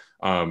 So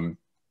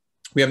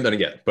we haven't done it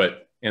yet,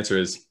 but answer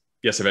is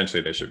yes,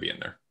 eventually they should be in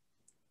there.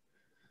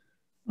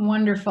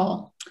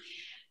 Wonderful.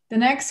 The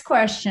next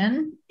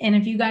question, and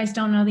if you guys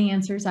don't know the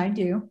answers, I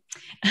do.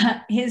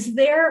 Is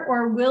there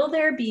or will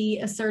there be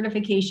a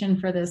certification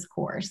for this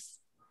course?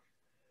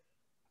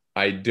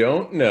 I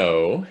don't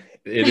know.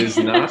 It is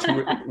not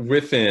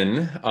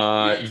within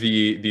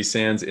the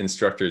SANS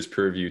instructor's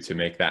purview to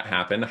make that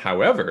happen.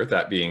 However,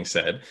 that being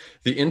said,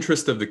 the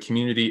interest of the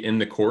community in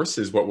the course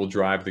is what will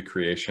drive the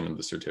creation of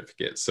the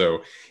certificate.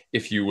 So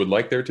if you would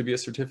like there to be a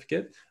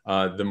certificate,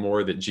 the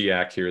more that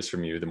GAC hears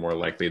from you, the more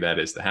likely that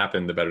is to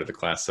happen, the better the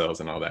class sells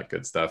and all that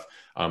good stuff.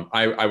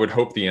 I would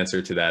hope the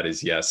answer to that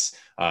is yes.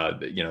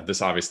 You know,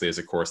 this obviously is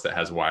a course that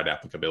has wide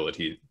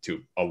applicability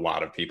to a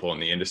lot of people in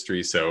the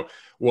industry. So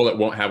well, it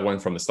won't have one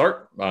from the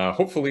start,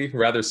 hopefully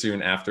rather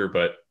soon after,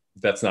 but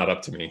that's not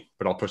up to me,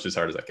 but I'll push as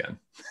hard as I can.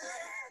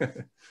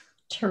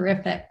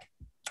 Terrific.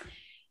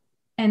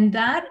 And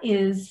that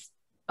is,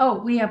 oh,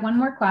 we have one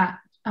more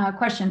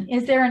question.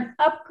 Is there an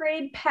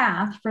upgrade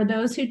path for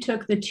those who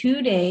took the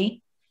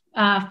 2-day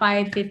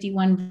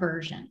 551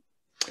 version?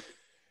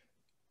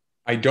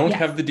 I don't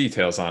have the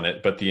details on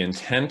it, but the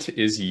intent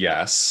is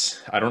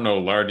yes. I don't know,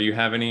 Laura, do you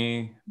have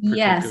any?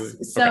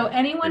 Yes. So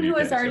anyone who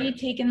has already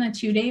taken the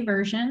 2-day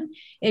version,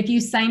 if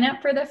you sign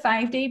up for the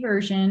 5-day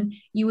version,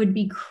 you would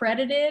be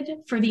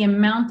credited for the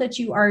amount that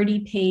you already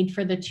paid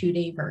for the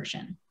 2-day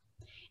version.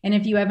 And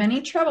if you have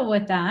any trouble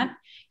with that,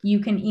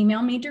 you can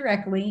email me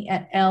directly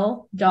at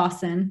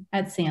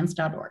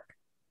ldawson@sans.org.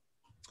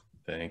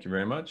 Thank you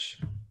very much.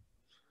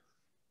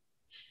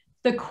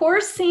 The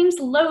course seems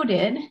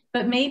loaded,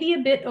 but maybe a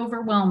bit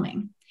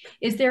overwhelming.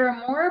 Is there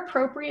a more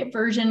appropriate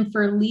version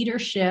for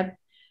leadership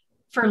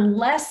for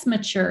less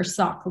mature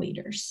SOC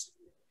leaders?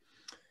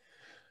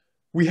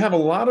 We have a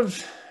lot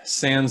of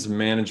SANS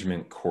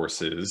management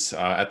courses.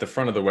 At the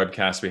front of the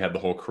webcast, we had the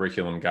whole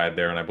curriculum guide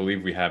there, and I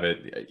believe we have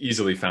it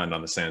easily found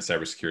on the SANS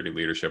Cybersecurity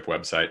Leadership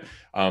website.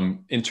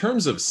 In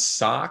terms of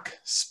SOC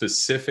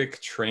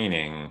specific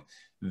training,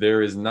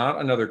 there is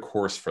not another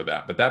course for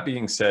that. But that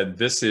being said,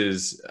 this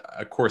is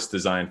a course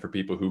designed for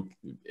people who,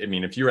 I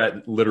mean, if you're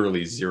at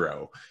literally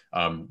 0,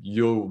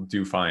 you'll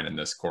do fine in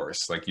this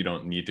course. Like, you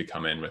don't need to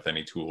come in with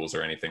any tools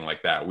or anything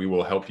like that. We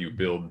will help you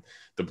build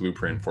the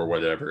blueprint for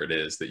whatever it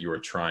is that you are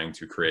trying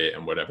to create,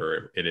 and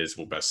whatever it is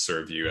will best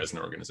serve you as an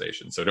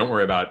organization. So don't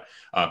worry about,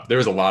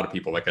 there's a lot of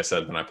people, like I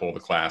said, when I pull the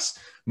class,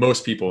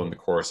 most people in the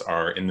course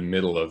are in the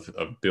middle of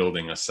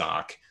building a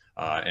SOC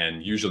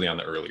and usually on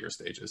the earlier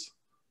stages.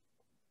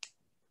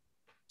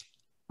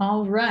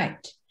 All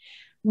right.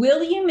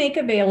 Will you make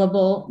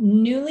available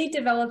newly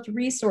developed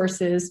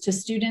resources to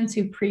students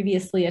who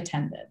previously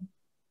attended?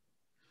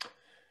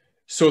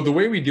 So the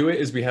way we do it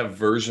is we have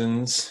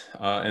versions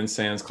in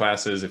SANS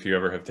classes. If you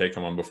ever have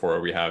taken one before,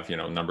 we have, you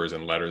know, numbers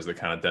and letters that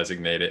kind of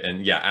designate it.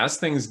 And yeah, as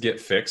things get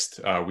fixed,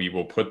 we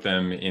will put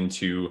them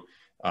into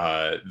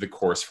the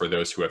course for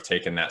those who have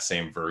taken that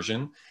same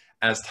version.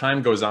 As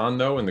time goes on,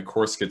 though, and the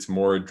course gets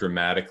more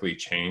dramatically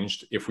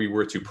changed, if we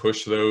were to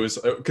push those,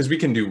 because we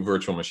can do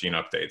virtual machine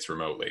updates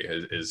remotely,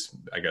 is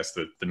I guess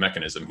the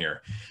mechanism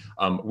here.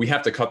 We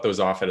have to cut those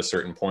off at a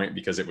certain point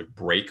because it would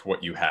break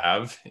what you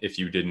have if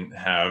you didn't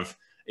have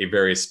a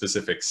very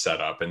specific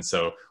setup. And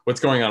so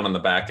what's going on the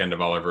back end of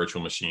all our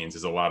virtual machines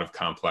is a lot of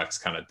complex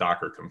kind of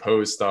Docker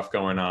compose stuff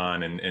going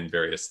on and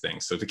various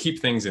things. So to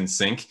keep things in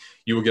sync,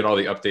 you will get all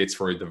the updates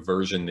for the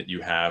version that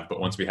you have.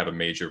 But once we have a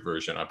major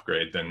version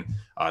upgrade, then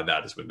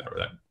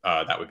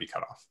that would be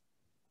cut off.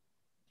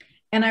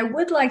 And I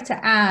would like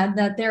to add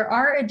that there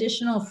are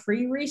additional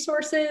free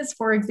resources.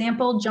 For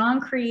example, John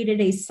created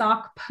a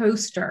SOC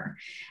poster,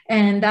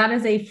 and that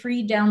is a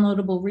free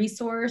downloadable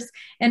resource.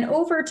 And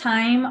over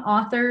time,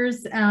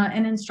 authors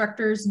and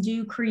instructors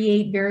do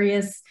create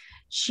various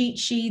cheat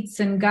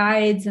sheets and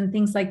guides and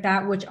things like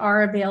that, which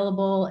are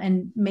available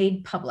and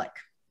made public.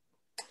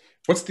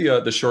 What's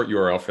the short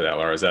URL for that,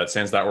 Laura? Is that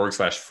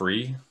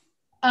sans.org/free?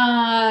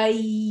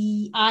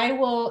 I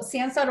will,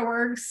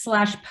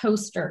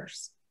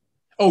 sans.org/posters.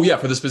 Oh yeah,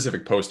 for the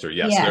specific poster.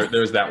 Yes, yes.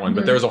 There's that one,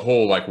 but there's a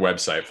whole like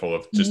website full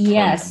of just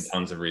tons and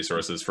tons of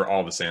resources for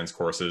all the SANS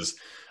courses.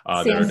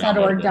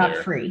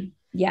 Sans.org.free.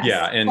 Yes.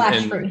 Yeah,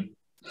 and free.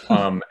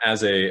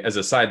 As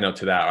a side note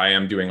to that, I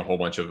am doing a whole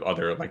bunch of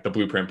other, like the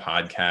Blueprint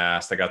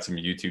podcast. I got some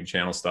YouTube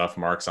channel stuff.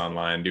 Mark's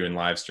online doing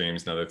live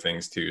streams and other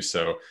things too.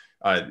 So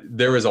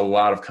there is a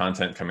lot of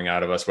content coming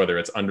out of us, whether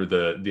it's under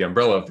the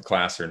umbrella of the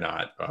class or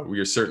not. We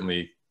are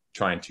certainly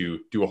trying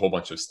to do a whole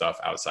bunch of stuff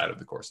outside of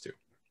the course too.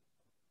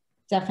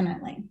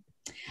 Definitely.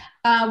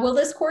 Will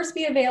this course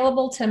be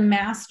available to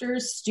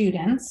master's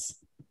students?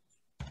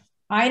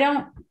 I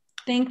don't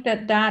think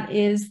that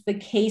is the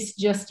case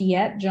just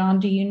yet.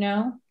 John, do you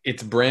know?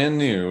 It's brand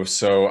new,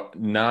 so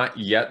not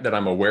yet that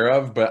I'm aware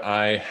of, but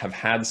I have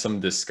had some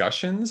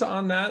discussions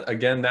on that.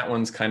 Again, that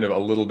one's kind of a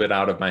little bit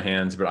out of my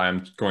hands, but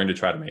I'm going to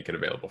try to make it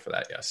available for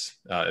that, yes,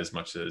 as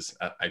much as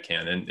I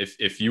can. And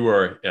if you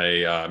are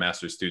a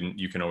master's student,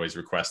 you can always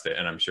request it,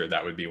 and I'm sure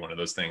that would be one of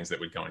those things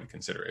that would go into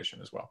consideration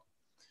as well.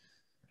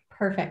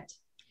 Perfect.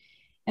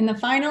 And the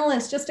final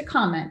is just a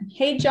comment.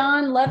 Hey,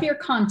 John, love your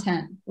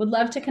content. Would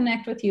love to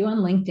connect with you on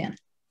LinkedIn.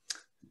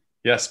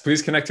 Yes,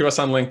 please connect to us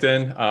on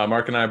LinkedIn.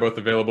 Mark and I are both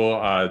available.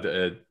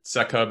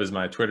 SecHub is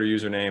my Twitter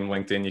username.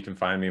 LinkedIn, you can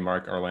find me,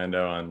 Mark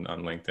Orlando, on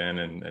LinkedIn.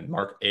 And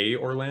Mark A.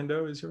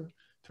 Orlando is your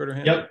Twitter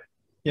handle?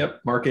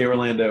 Yep, Mark A.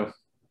 Orlando.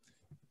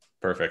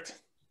 Perfect.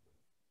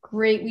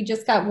 Great. We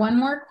just got one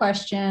more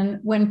question.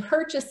 When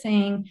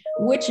purchasing,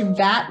 which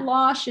VAT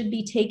law should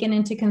be taken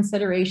into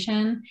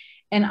consideration?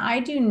 And I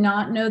do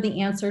not know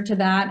the answer to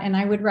that. And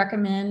I would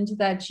recommend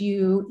that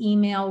you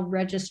email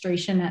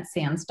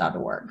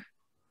registration@sans.org.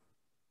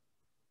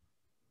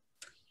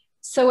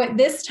 So at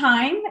this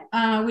time,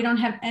 we don't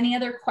have any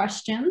other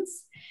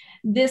questions.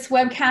 This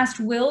webcast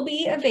will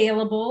be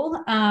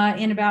available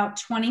in about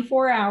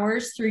 24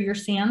 hours through your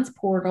SANS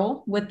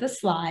portal with the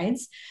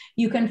slides.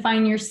 You can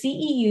find your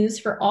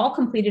CEUs for all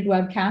completed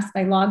webcasts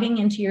by logging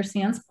into your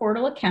SANS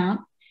portal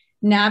account,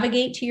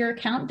 navigate to your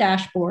account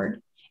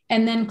dashboard,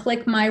 and then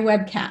click My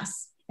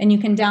Webcasts. And you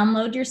can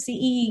download your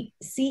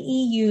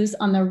CEUs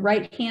on the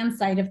right-hand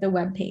side of the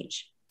web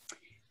page.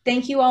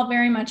 Thank you all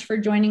very much for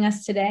joining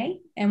us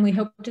today, and we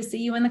hope to see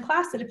you in the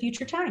class at a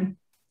future time.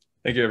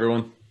 Thank you,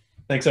 everyone.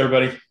 Thanks,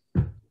 everybody.